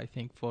Pogba. I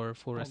think for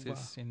 4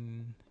 assists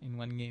in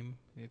one game.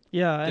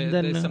 And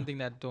then there's something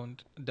that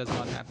does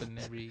not happen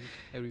every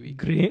week.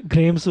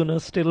 Graham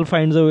Souness still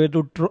finds a way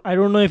to. I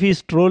don't know if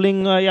he's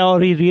trolling or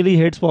he really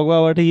hates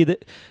Pogba,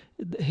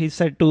 but he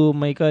said to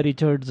Micah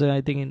Richards,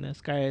 I think in a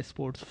Sky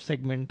Sports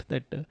segment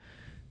that.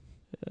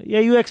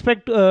 You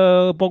expect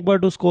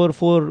Pogba to score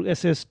 4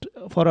 assists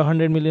for a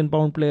 £100 million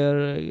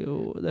player.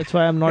 That's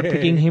why I'm not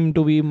picking him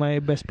to be my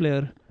best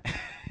player.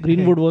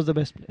 Greenwood was the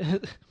best player.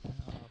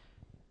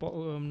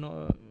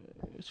 No,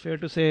 it's fair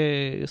to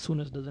say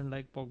Souness doesn't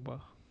like Pogba.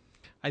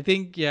 I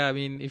think, I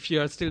mean, if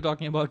you are still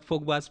talking about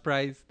Pogba's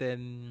price,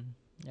 then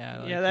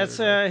that's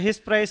his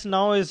price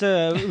now is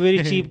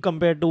very cheap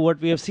compared to what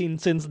we have seen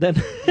since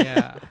then.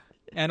 Yeah,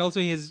 and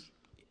also he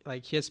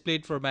has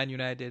played for Man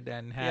United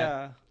and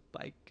had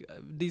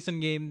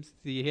decent games.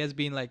 He has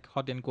been like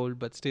hot and cold,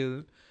 but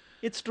still.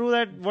 It's true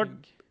that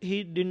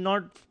he did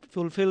not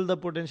fulfill the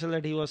potential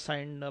that he was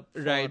signed up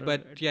for. Right,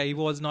 but yeah, he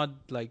was not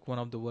like one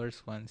of the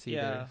worst ones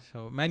either. Yeah.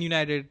 So Man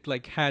United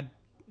like had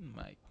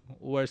like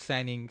worse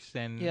signings,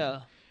 and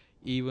Yeah.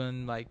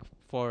 even like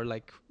for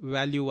like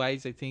value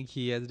wise, I think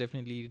he has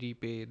definitely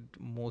repaid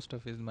most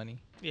of his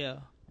money. Yeah.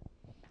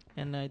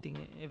 And I think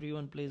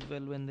everyone plays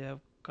well when they have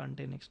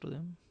Kante next to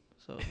them.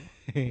 So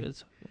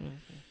it's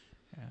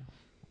Yeah.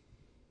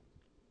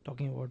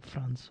 talking about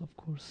France, of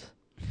course.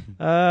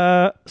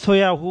 So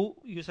yeah, who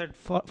you said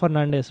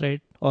Fernandes,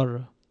 right?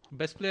 Or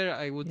Best player,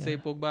 I would say Yeah.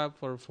 Pogba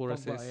for 4 Pogba,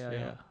 assists.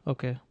 yeah.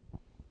 Okay,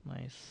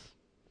 nice.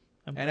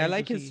 I'm And I trying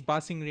like to his see.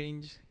 passing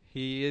range.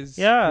 He is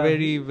Yeah.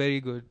 very, very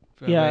good.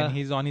 Yeah. When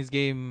he's on his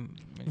game.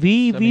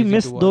 We it's amazing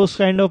miss to those watch.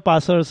 kind of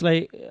passers.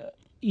 Like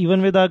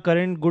even with our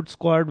current good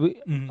squad,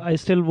 Mhm. I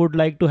still would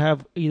like to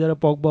have either a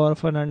Pogba or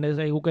Fernandes,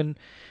 like, who can.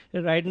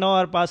 Right now,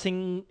 our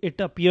passing, it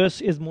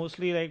appears, is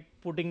mostly like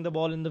putting the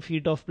ball in the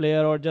feet of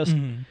player, or just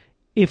Mhm.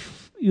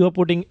 if you are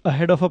putting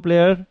ahead of a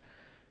player,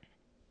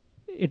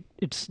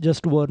 it's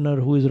just Werner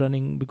who is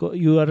running, because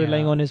you are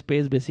relying Yeah. on his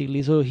pace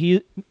basically. So he,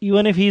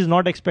 even if he's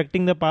not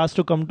expecting the pass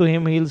to come to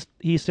him,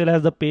 he still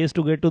has the pace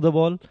to get to the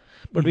ball.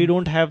 But we Mhm.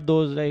 don't have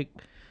those like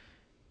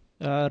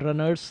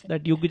runners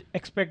that you could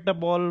expect a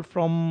ball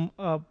from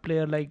a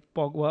player like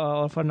Pogba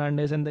or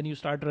Fernandes, and then you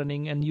start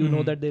running and you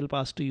know Mhm. that they'll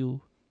pass to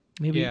you.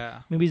 Maybe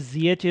Yeah. maybe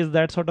ZH is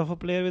that sort of a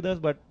player with us,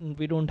 but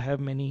we don't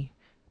have many.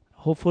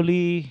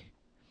 Hopefully,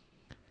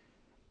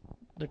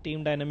 the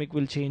team dynamic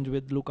will change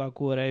with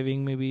Lukaku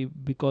arriving. Maybe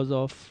because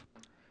of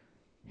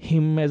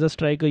him as a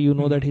striker, you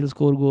know that he'll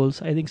score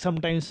goals. I think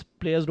sometimes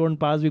players don't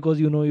pass because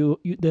you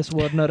there's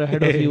Werner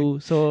ahead of you,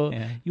 so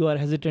Yeah. you are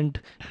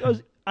hesitant.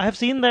 Because I have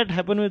seen that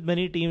happen with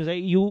many teams.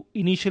 Like you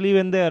initially,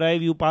 when they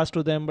arrive, you pass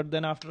to them, but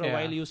then after a Yeah.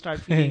 while, you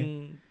start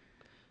feeling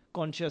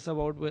conscious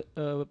about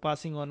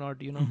passing or not.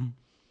 Mhm.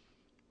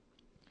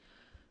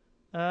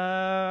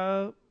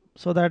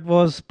 So that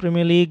was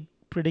Premier League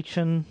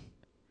prediction.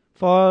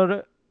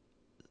 For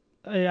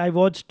I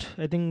watched,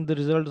 I think, the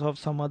results of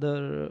some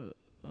other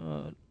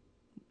uh,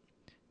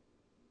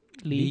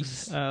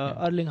 leagues. Yeah.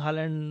 Erling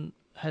Haaland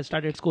has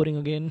started scoring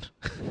again.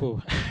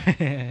 Oh.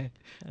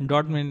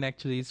 Dortmund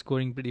actually is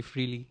scoring pretty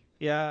freely.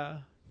 Yeah,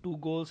 2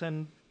 goals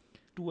and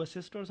 2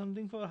 assists or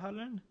something for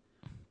Haaland.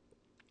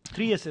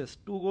 3 assists,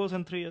 2 goals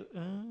and 3. Yeah,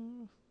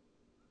 2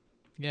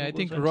 I goals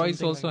think and Royce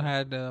something also like that.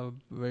 had a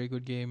very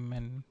good game,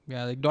 and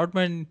yeah, like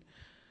Dortmund.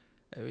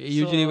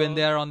 Usually, when So-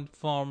 they are on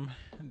form,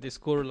 they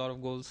score a lot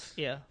of goals.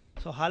 Yeah.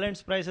 So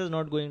Haaland's price is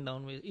not going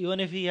down. Even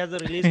if he has a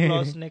release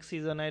clause next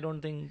season, I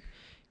don't think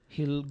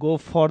he'll go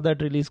for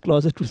that release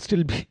clause. It will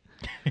still be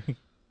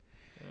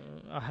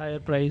a higher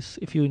price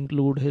if you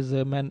include his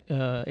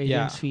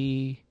agent's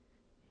fee.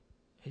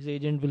 His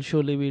agent will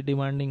surely be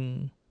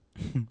demanding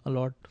a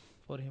lot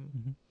for him.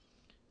 Mhm.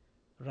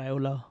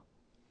 Raiola,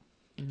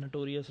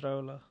 notorious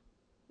Raiola.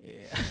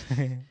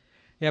 Yeah.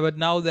 Yeah, but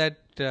now that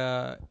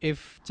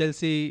if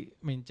Chelsea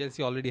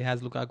already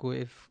has Lukaku.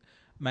 If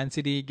Man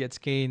City gets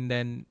Kane,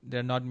 then there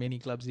are not many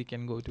clubs he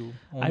can go to.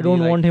 I Only, don't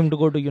like, want him to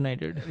go to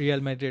United. Real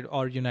Madrid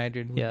or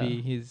United would Yeah.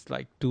 be his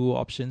like 2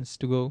 options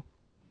to go.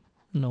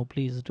 No,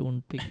 please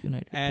don't pick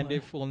United. And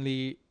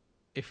Why?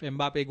 if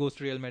Mbappe goes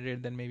to Real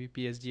Madrid, then maybe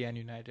PSG and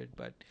United.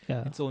 But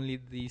Yeah. it's only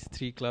these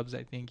 3 clubs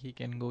I think he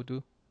can go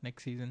to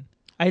next season.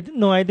 I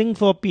think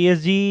for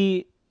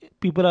PSG,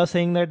 people are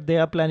saying that they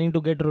are planning to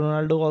get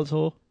Ronaldo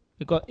also,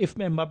 because if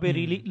Mbappe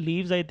really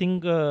leaves, I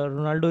think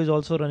Ronaldo is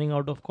also running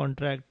out of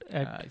contract.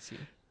 I see.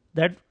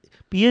 That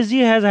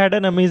PSG has had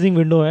an amazing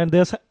window, and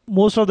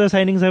most of their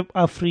signings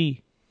are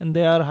free, and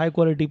they are high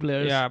quality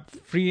players. Yeah,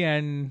 free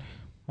and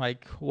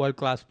like world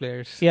class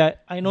players. Yeah,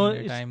 I know.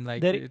 in their time,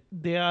 like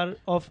they are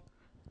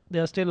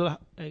still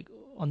like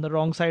on the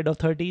wrong side of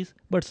 30s,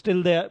 but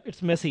still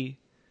it's Messi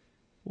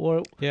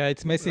or yeah,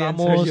 it's Messi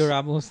Ramos, and Sergio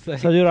Ramos.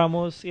 Like, Sergio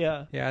Ramos.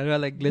 Yeah, yeah, they are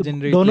like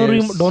legendary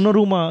players.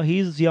 Donnarumma,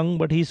 he's young,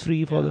 but he's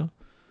free for Yeah. them.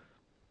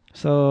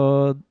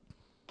 So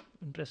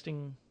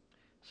interesting.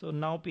 So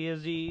now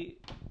PSG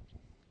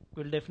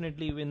will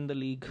definitely win the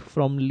league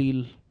from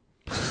Lille.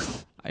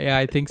 Yeah,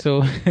 I think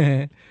so.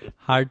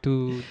 Hard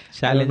to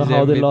challenge know them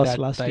how they with lost that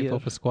last type year.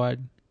 of a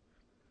squad.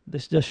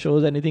 This just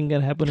shows anything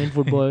can happen in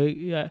football.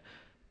 Yeah,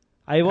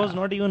 I was Yeah.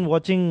 not even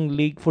watching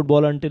league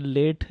football until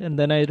late, and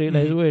then I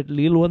realized, wait,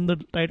 Lille won the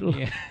title.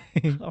 Yeah.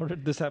 How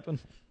did this happen?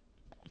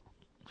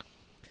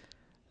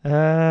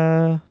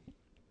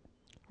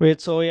 Wait,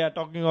 so yeah,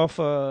 talking of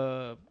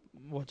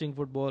watching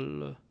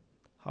football,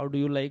 how do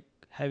you like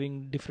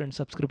having different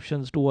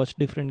subscriptions to watch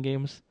different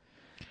games?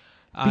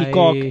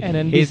 Peacock I and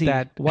hate NBC.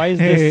 that. Why is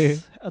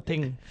this a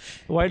thing?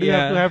 Why do you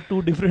have to Yeah. have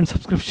 2 different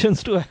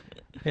subscriptions to?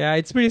 Yeah,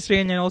 it's pretty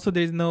strange, and also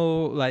there is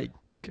no like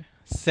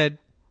set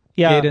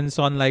Yeah, cadence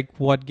on like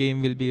what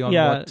game will be on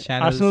yeah. what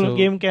channel. Arsenal so,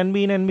 game can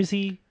be in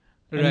NBC,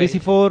 right.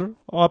 NBC4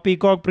 or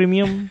Peacock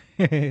Premium.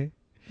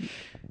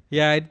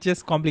 Yeah, it's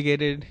just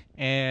complicated,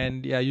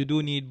 and yeah, you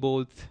do need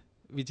both,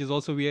 which is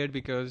also weird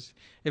because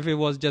if it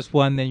was just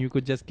one, then you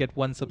could just get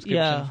one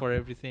subscription Yeah. for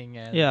everything.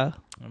 And Yeah,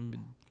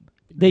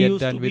 They get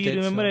used done to with be, it.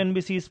 remember so.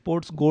 NBC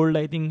Sports Gold,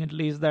 I think at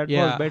least that was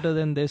Yeah. better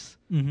than this.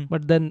 Mhm.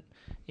 But then,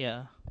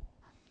 yeah.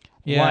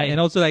 Yeah, Why? and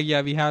also like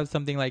we have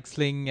something like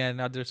Sling and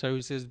other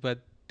services, but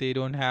they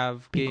don't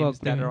have Peacock games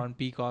that are Premium. on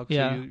Peacock.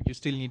 Yeah. So you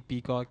still need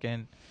Peacock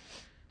and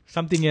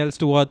something else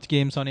to watch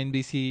games on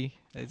NBC.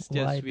 It's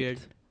just Why weird.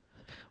 this-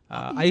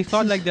 I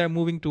thought this like is- they're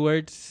moving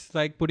towards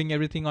like putting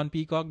everything on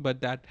Peacock,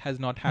 but that has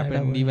not happened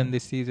happened, even yeah.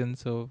 this season.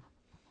 So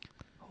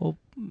Hope.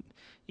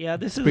 Yeah,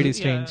 this is pretty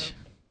strange.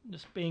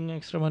 just paying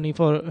extra money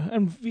for,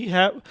 and we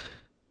have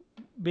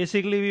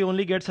basically we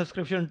only get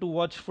subscription to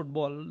watch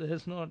football.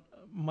 There's not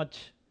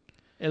much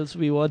else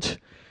we watch.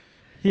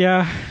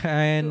 Yeah,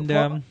 and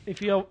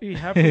If you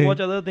have to watch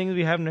other things,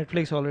 we have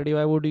Netflix already.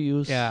 Why would you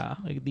use Yeah.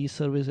 like these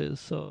services?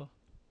 So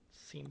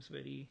seems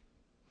very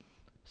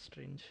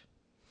strange.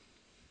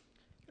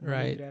 Money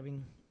Right.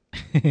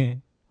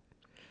 grabbing.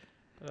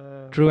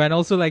 True, and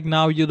also like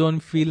now you don't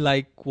feel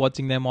like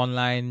watching them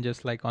online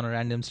just like on a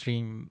random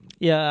stream.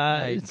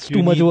 Yeah, Like, it's you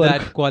too much need work.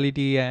 that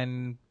quality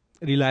and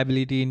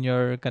reliability in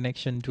your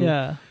connection too.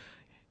 Yeah,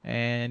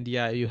 And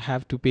yeah, you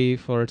have to pay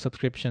for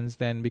subscriptions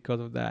then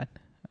because of that.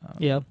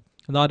 yeah.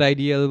 Not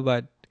ideal,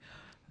 but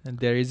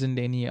there isn't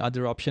any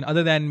other option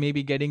other than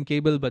maybe getting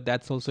cable, but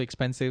that's also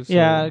expensive. So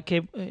Yeah,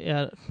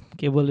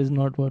 cable is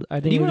not worth.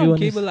 I think even on everyone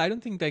cable, I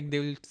don't think like they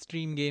will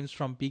stream games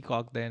from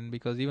Peacock then,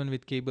 because even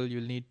with cable,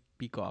 you'll need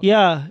Peacock.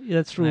 Yeah,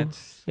 that's true.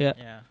 That's, Yeah.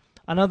 yeah.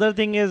 Another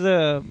thing is,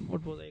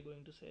 what was I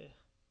going to say?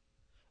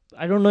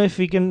 I don't know if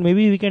we can.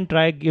 Maybe we can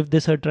try give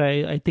this a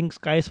try. I think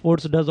Sky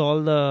Sports does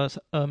all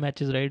the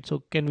matches, right?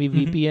 So can we Mhm.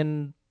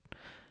 VPN,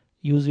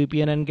 use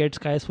VPN and get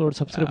Sky Sports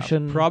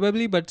subscription?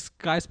 Probably, but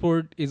Sky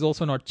Sport is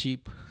also not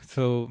cheap.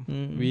 So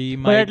Mm. we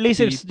might. But at least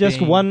be it's just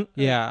paying- one.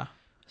 Yeah.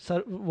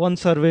 One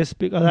service,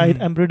 because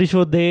Mhm. I'm pretty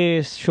sure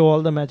they show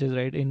all the matches,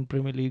 right, in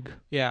Premier League.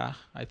 Yeah,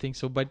 I think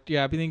so. But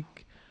yeah,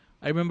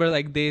 I remember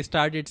like they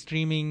started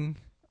streaming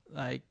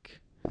like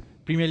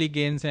Premier League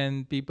games,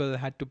 and people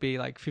had to pay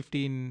like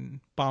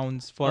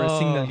 £15 for a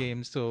single Oh,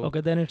 game. So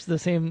Okay, then it's the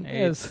same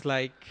it's as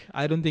like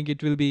I don't think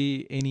it will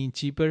be any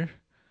cheaper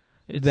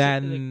it's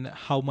than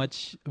how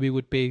much we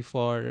would pay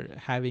for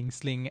having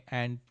Sling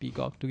and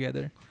Peacock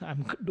together.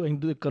 I'm doing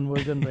the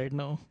conversion right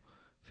now.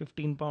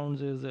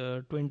 £15 is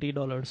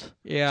 $20.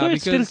 Yeah, So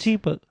it's still because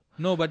cheaper.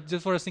 no, but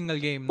just for a single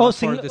game, Oh, not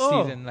single- for the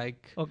oh. season.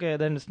 Like Okay,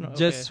 then it's not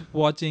just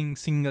watching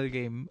single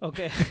game.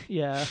 okay.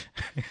 Yeah,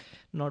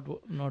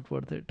 not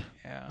worth it.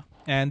 Yeah,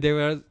 and they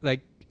were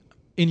like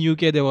in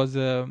UK there was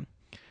a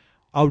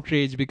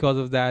outrage because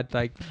of that.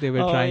 Like they were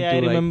trying I to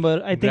like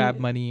remember. I grab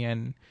think money,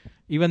 and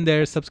even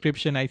their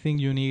subscription, I think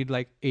you need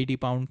like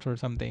 £80 or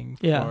something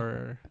Yeah.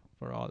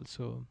 for all.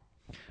 So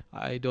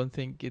I don't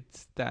think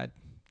it's that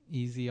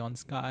easy on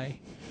Sky.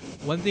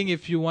 One thing,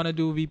 if you want to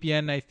do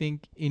VPN, I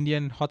think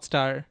Indian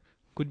Hotstar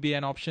could be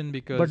an option,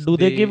 because but do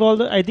they give all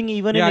the? I think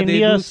even yeah, in they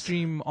India, do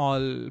stream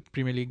all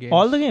Premier League games.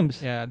 all the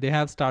games. Yeah, they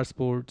have Star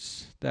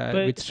Sports But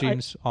which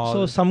streams all.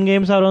 So some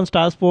games are on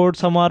Star Sport,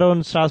 some are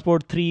on Star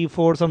Sport 3,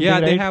 4, something.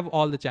 yeah, they right? have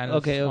all the channels.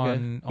 Okay.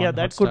 On Yeah,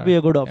 that Hotstar. could be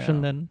a good option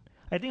Yeah. then.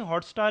 I think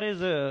Hotstar is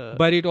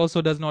But it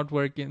also does not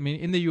work.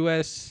 In the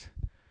US,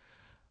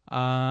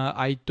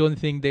 I don't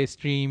think they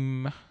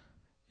stream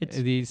it's.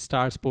 the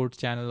Star Sports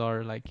channel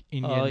or like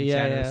Indian Oh, yeah,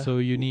 channel. yeah. So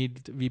you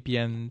need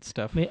VPN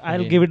stuff. I'll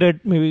again. give it a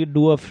maybe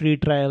do a free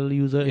trial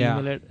user Yeah.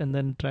 email it and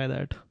then try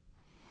that.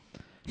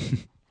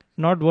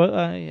 Not work.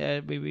 Yeah,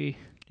 maybe.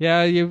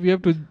 Yeah, you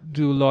have to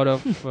do a lot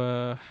of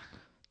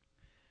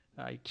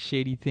like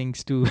shady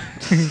things to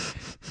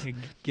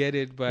get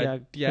it. But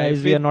yeah, guys,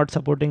 if we it- are not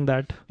supporting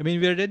that. I mean,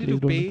 we're ready Please to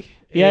don't. pay.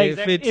 Yeah, if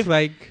exactly. it's If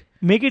like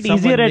Make it someone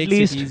easier at makes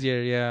least. it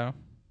easier, yeah.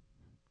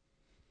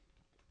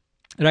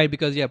 Right,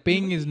 because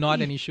paying is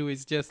not an issue.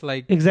 It's just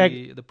like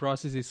the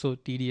process is so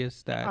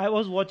tedious that I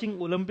was watching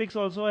Olympics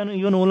also, and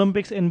even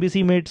Olympics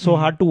NBC made so Mhm.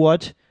 hard to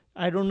watch.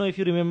 I don't know if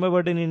you remember,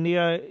 but in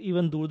India,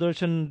 even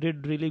Doordarshan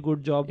did really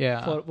good job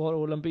Yeah. for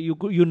Olympic.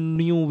 You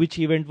knew which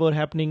event were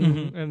happening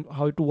Mhm. and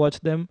how to watch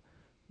them.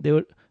 They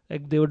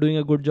were doing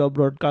a good job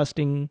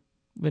broadcasting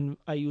when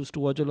I used to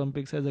watch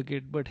Olympics as a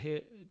kid. But hey,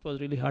 it was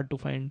really hard to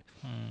find.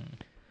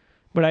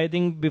 But I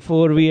think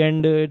before we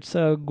end, it's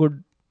a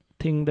good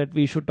thing that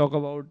we should talk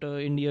about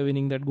India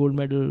winning that gold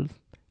medal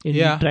in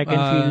track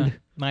and field.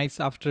 nice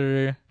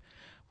after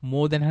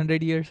more than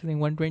 100 years, I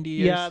think 120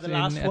 years. Yeah, the in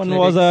last one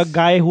was a athletics.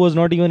 guy who was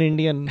not even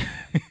Indian.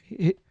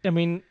 I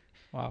mean,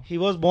 Wow. he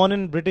was born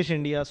in British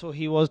India, so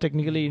he was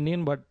technically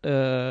Indian. But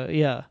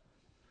yeah,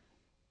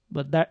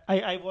 but that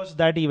I watched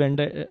that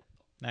event.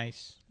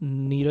 Nice.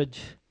 Neeraj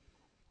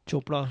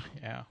Chopra.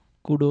 Yeah.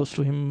 Kudos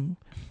to him.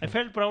 I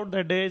felt proud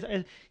that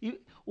day.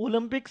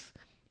 Olympics,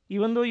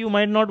 even though you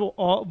might not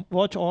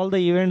watch all the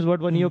events, but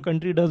when your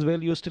country does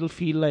well, you still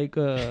feel like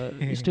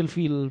you still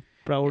feel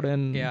proud,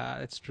 and Yeah,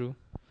 that's true.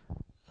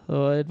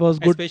 it was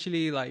good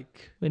Especially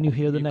like when you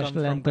hear the you come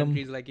national from anthem.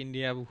 countries like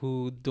India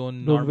who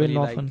don't Don't normally win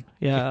often.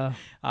 Yeah,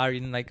 are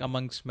in like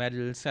amongst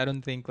medals. I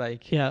don't think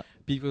like yeah.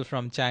 people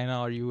from China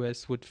or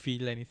US would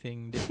feel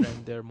anything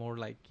different. They're more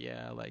like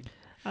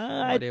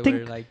I whatever.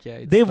 think Like, yeah,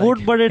 it's they like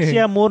would, but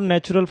it's more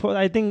natural for.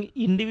 I think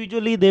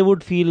individually they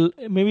would feel.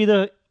 Maybe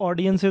the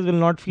audiences will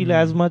not feel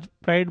as much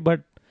pride,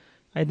 but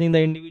I think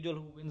the individual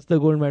who wins the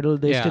gold medal,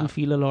 they Yeah. still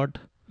feel a lot.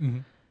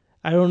 Mhm.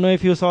 I don't know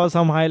if you saw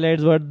some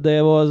highlights, but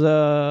there was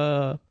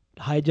a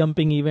high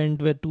jumping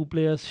event where two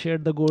players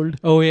shared the gold.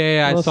 Oh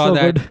yeah, It I was saw so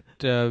that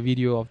good.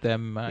 video of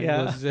them.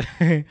 Yeah. It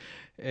was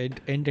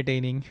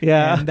entertaining.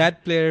 Yeah. And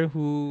that player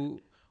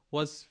who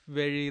was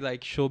very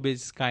like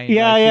showbiz kind.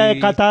 Yeah, like yeah,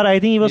 he, Qatar. I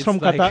think he was it's from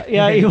like- Qatar.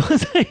 Yeah, he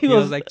was. he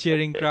was like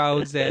cheering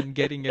crowds and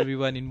getting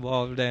everyone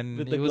involved, and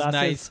With it the was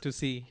glasses. nice to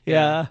see.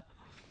 Yeah.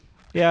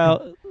 Yeah.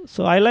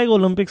 So I like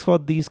Olympics for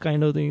these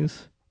kind of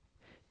things.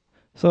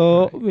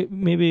 So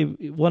maybe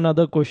one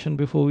other question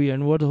before we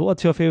end.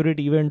 What's your favorite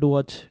event to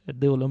watch at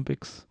the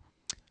Olympics?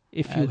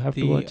 If you At have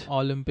the to watch.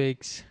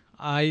 Olympics,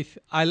 I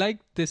like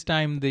this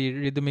time the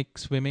rhythmic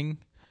swimming.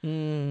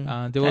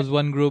 Mm. There was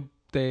one group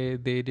they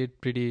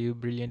did pretty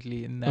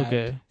brilliantly in that.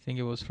 Okay. I think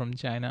it was from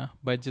China,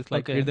 but just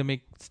like Okay.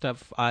 rhythmic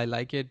stuff, I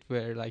like it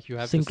where like you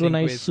have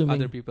Synchronized to sync with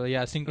swimming. other people.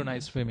 Yeah,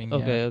 synchronized swimming.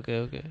 Okay.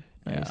 Yeah.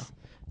 Nice.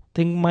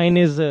 Think mine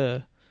is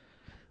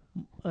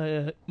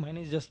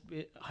just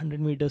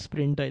 100-meter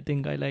sprint. I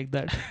think I like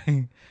that.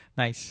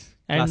 Nice.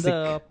 And Classic.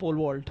 the pole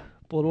vault.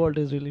 Pole vault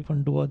is really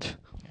fun to watch.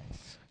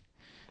 Nice.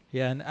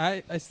 Yeah, and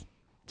I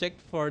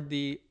checked for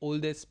the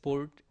oldest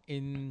sport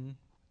in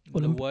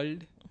the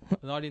world,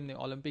 not in the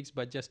Olympics,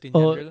 but just in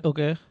general.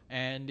 Okay.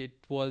 And it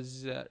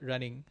was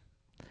running.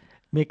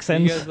 Makes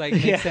sense. Because like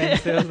makes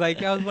sense.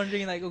 I was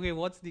wondering like, okay,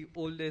 what's the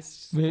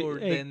oldest sport?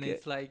 Then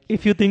it's like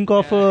if you think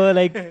of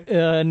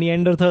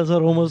Neanderthals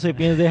or Homo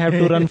sapiens, they have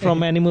to run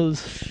from animals.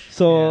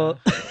 So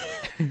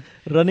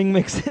running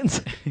makes sense.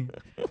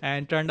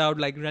 And turned out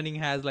like running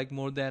has like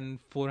more than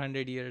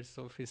 400 years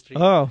of history.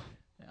 Oh.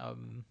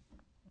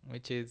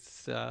 Which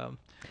is Yeah,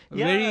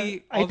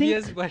 very I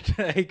obvious, think- but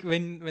like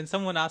when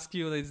someone asks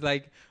you, it's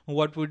like,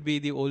 what would be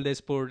the oldest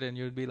sport, and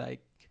you'll be like,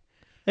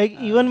 Like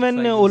even it's when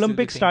like you'll still be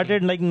Olympics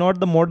started, thinking. like not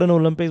the modern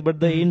Olympics, but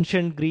the Mhm.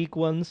 ancient Greek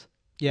ones.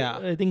 yeah,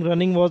 I think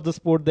running was the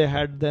sport they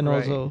had then Right.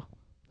 also.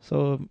 So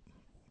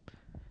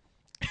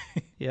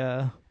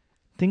yeah,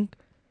 think.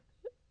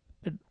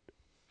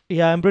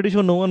 Yeah, I'm pretty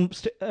sure no one.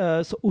 So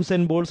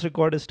Usain Bolt's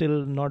record is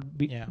still not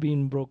Yeah.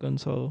 been broken.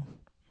 So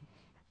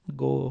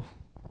go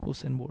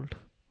Usain Bolt.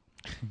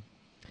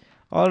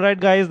 All right,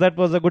 guys, that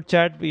was a good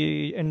chat.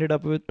 We ended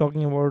up with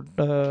talking about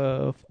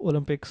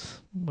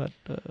Olympics, but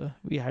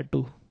we had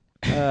to.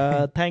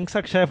 Thanks,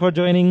 Akshay, for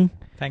joining.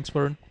 Thanks,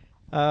 Varun.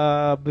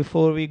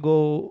 Before we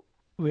go,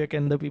 where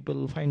can the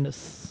people find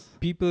us?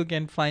 People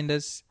can find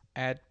us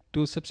at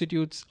Two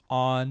Substitutes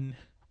on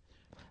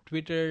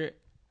Twitter,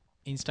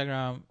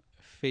 Instagram,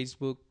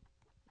 Facebook,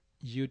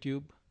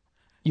 YouTube,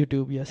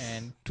 YouTube, yes.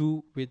 and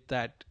two with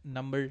that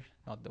number,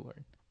 not the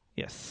word.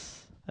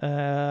 Yes.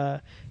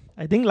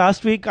 I think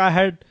last week I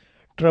had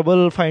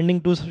trouble finding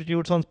Two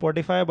Substitutes on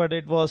Spotify, but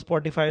it was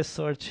Spotify's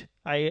search.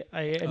 I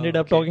ended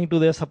up okay. talking to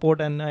their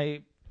support and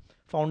I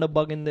found a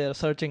bug in their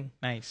searching.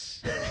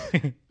 Nice.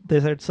 They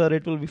said, sir,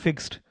 it will be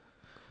fixed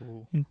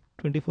Cool. in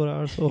 24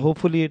 hours. So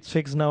hopefully it's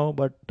fixed now.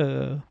 But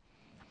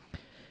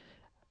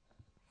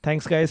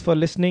thanks, guys, for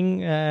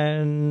listening,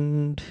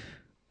 and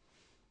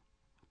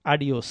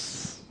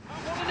adios.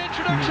 What an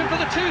introduction for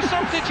the two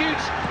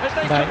substitutes as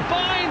they Bye.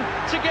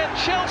 combine to get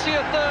Chelsea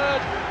a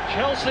third.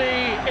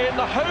 Chelsea in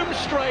the home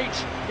straight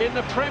in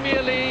the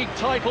Premier League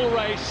title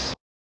race.